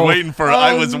no, I was waiting for.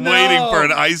 I Oh, was no. waiting for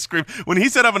an ice cream. When he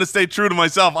said I'm going to stay true to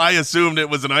myself, I assumed it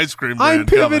was an ice cream. I'm brand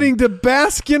coming. pivoting to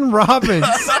Baskin Robbins.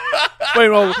 Wait,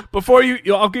 well, before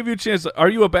I'll give you a chance. Are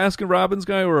you a Baskin Robbins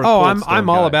guy or a Oh, Cold I'm Stone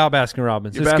all guy? about Baskin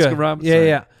Robbins. You're It's Baskin good. Robbins? Yeah, Sorry.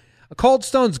 yeah. A Cold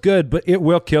Stone's good, but it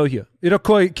will kill you. It'll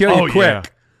kill you Oh, quick. yeah.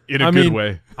 In a I good mean,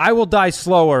 way. I will die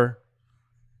slower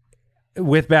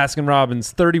with Baskin Robbins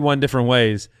 31 different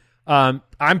ways.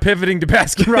 I'm pivoting to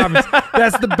Baskin Robbins.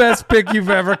 That's the best pick you've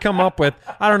ever come up with.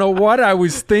 I don't know what I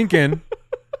was thinking,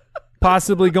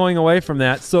 possibly going away from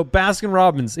that. So Baskin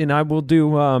Robbins, and I will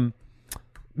do,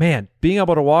 being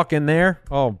able to walk in there.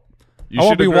 Oh, You I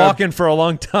won't be should've grabbed- walking for a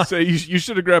long time. Say you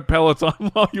should have grabbed Peloton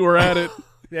while you were at it.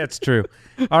 That's true.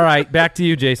 All right, back to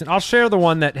you, Jason. I'll share the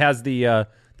one that has the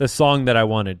song that I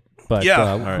wanted, But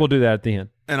Yeah. we'll do that at the end.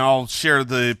 And I'll share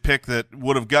the pick that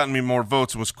would have gotten me more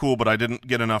votes and was cool, but I didn't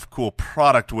get enough cool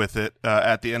product with it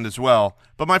at the end as well.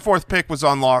 But my fourth pick was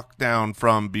on lockdown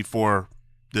from before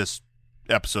this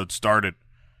episode started.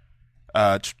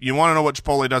 You want to know what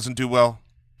Chipotle doesn't do well?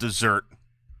 Dessert.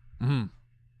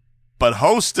 But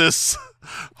Hostess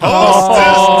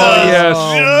does yes.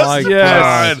 just Yes.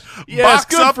 fine. Yes,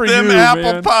 Box good up for them you, apple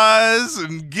man. pies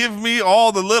and give me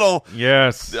all the little.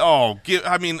 Yes.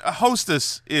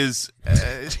 Hostess is.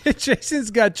 Jason's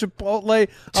got Chipotle,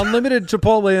 unlimited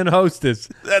Chipotle and Hostess.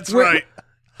 That's Wait, right.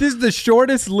 This is the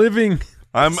shortest living.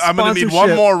 I'm going to need one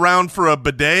sponsorship. more round for a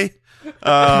bidet.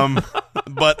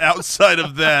 But outside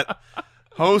of that,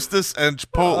 Hostess and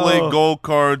Chipotle Gold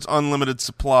Cards unlimited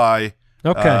supply.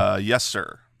 Okay. Yes,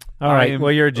 sir. All right. am-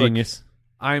 Well, you're a look, genius.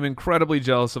 I'm incredibly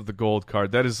jealous of the gold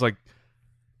card. That is like,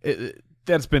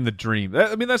 that's been the dream.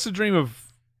 That's the dream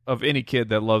of any kid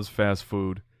that loves fast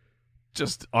food.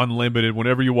 Just unlimited.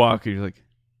 Whenever you walk, you're like,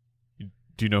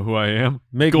 do you know who I am?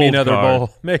 Make Gold me another card. bowl.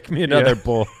 Make me another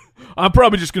bowl. I'm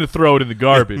probably just going to throw it in the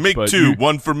garbage. Make but two. you-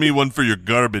 One for me, one for your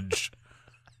garbage.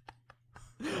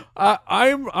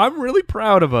 I'm really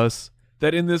proud of us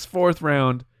that in this fourth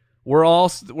round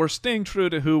we're staying true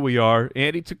to who we are.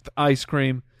 Andy took the ice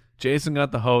cream. Jason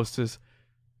got the Hostess.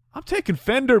 I'm taking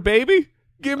Fender, baby.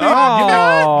 Give me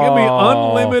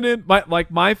unlimited.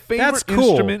 My favorite That's cool.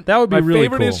 instrument. That would be my really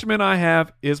favorite cool. instrument I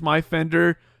have is my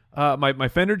Fender. My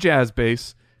Fender jazz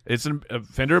bass. It's a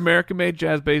Fender American-made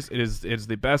jazz bass. It is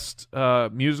the best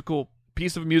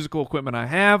piece of musical equipment I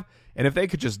have. And if they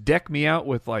could just deck me out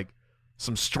with like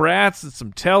some Strats and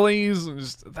some Tellys, and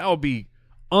that would be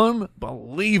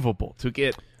unbelievable to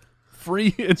get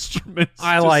free instruments.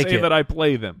 I to like say it. that I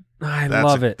play them. I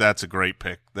love it. That's a great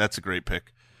pick.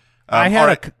 I had all a.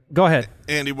 right, Go ahead.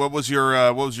 Andy. What was your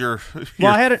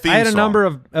Well, I had a number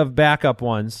of backup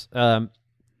ones.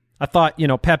 I thought,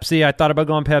 Pepsi. I thought about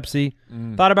going Pepsi.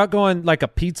 Thought about going like a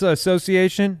pizza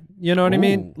association. You know what I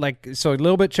mean? Like, so a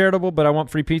little bit charitable, but I want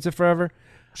free pizza forever.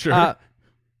 Sure.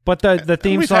 But the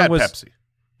theme We've song had was Pepsi.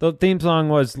 the theme song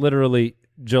was literally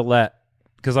Gillette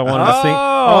because I wanted to sing.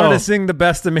 I wanted to sing the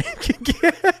best a man can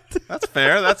get. That's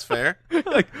fair. That's fair.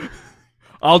 Like,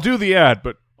 I'll do the ad,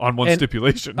 but on one And-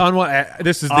 stipulation. On what?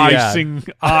 This is the I ad.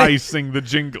 sing the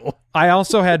jingle. I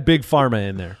also had Big Pharma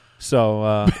in there, so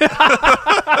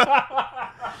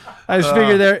I just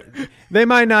figured they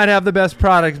might not have the best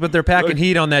products, but they're packing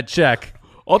heat on that check.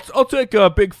 I'll take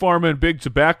Big Pharma and Big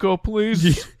Tobacco,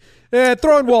 please. Yeah,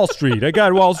 throw in Wall Street. I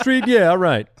got Wall Street. Yeah, all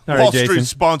right. All right, Wall Jason.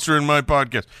 Street sponsoring my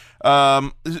podcast.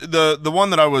 The one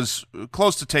that I was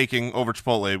close to taking over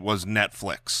Chipotle was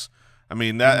Netflix. I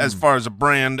mean, that as far as a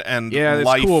brand and Yeah, that's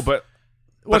life, cool, but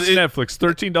what's it- Netflix?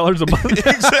 $13 a month?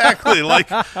 exactly, like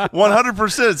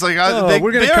 100%. It's like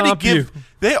we're gonna comp you.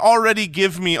 They already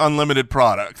give me unlimited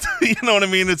product. You know what I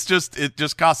mean? It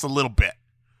just costs a little bit.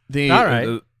 All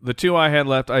right. The two I had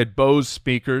left, I had Bose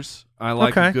speakers. I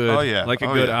like Okay. a good,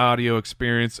 good audio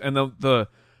experience, and the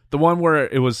one where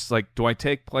it was like, do I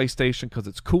take PlayStation because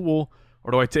it's cool,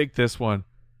 or do I take this one?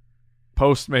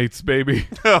 Postmates, baby.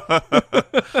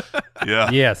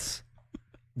 Yeah. Yes,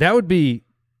 that would be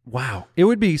wow. It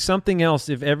would be something else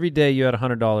if every day you had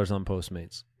 $100 on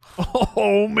Postmates.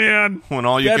 Oh man, When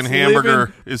all you That's can hamburger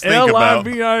living is think about.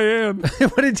 LIVIN.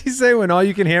 What did you say? When all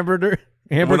you can hamburger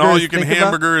When all is you can think about?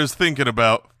 hamburger is thinking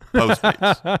about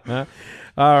Postmates.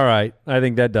 All right, I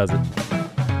think that does it.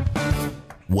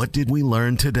 What did we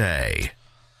learn today?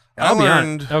 I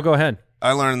learned Go ahead.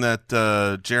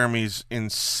 that Jeremy's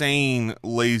insane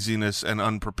laziness and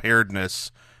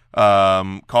unpreparedness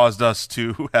caused us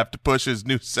to have to push his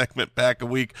new segment back a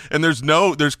week. And there's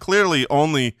clearly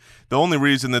the only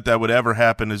reason that would ever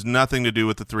happen is nothing to do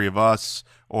with the three of us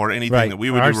or anything Right. that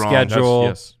we would Our do wrong. schedule.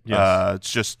 Yes.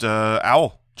 It's just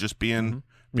Owl just being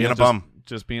a bum.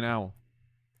 Just being Owl.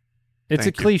 It's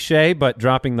Thank a you. cliche, but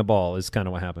dropping the ball is kind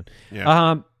of what happened.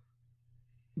 Yeah.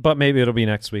 But maybe it'll be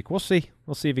next week. We'll see.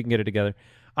 We'll see if we can get it together.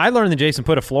 I learned that Jason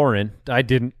put a floor in. I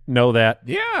didn't know that.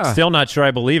 Yeah. Still not sure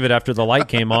I believe it after the light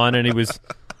came on and he was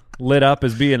lit up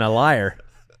as being a liar.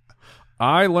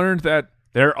 I learned that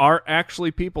there are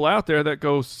actually people out there that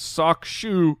go sock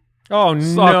shoe. Oh,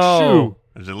 Sock no. shoe.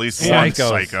 There's at least Yeah. one Psychos.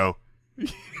 psycho.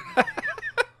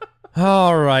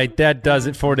 All right, that does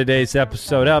it for today's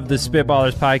episode of the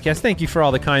Spitballers Podcast. Thank you for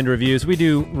all the kind reviews. We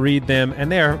do read them,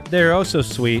 and they're oh so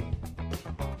sweet.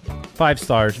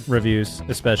 5-star reviews,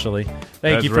 especially. Thank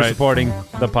That's you for right. supporting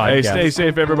the podcast. Hey, stay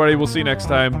safe, everybody. We'll see you next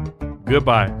time.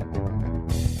 Goodbye.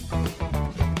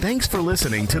 Thanks for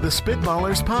listening to the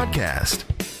Spitballers Podcast.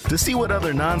 To see what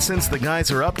other nonsense the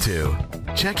guys are up to,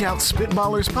 check out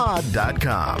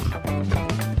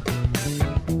SpitballersPod.com.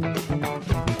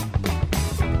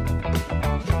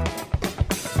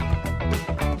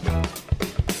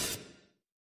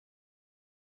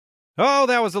 Oh,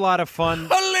 that was a lot of fun.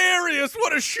 Hilarious.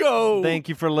 What a show. Thank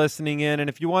you for listening in.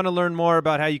 And if you want to learn more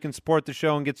about how you can support the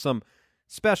show and get some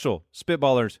special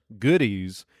Spitballers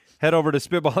goodies, head over to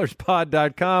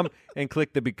SpitballersPod.com and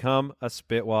click the Become a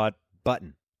Spitwad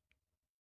button.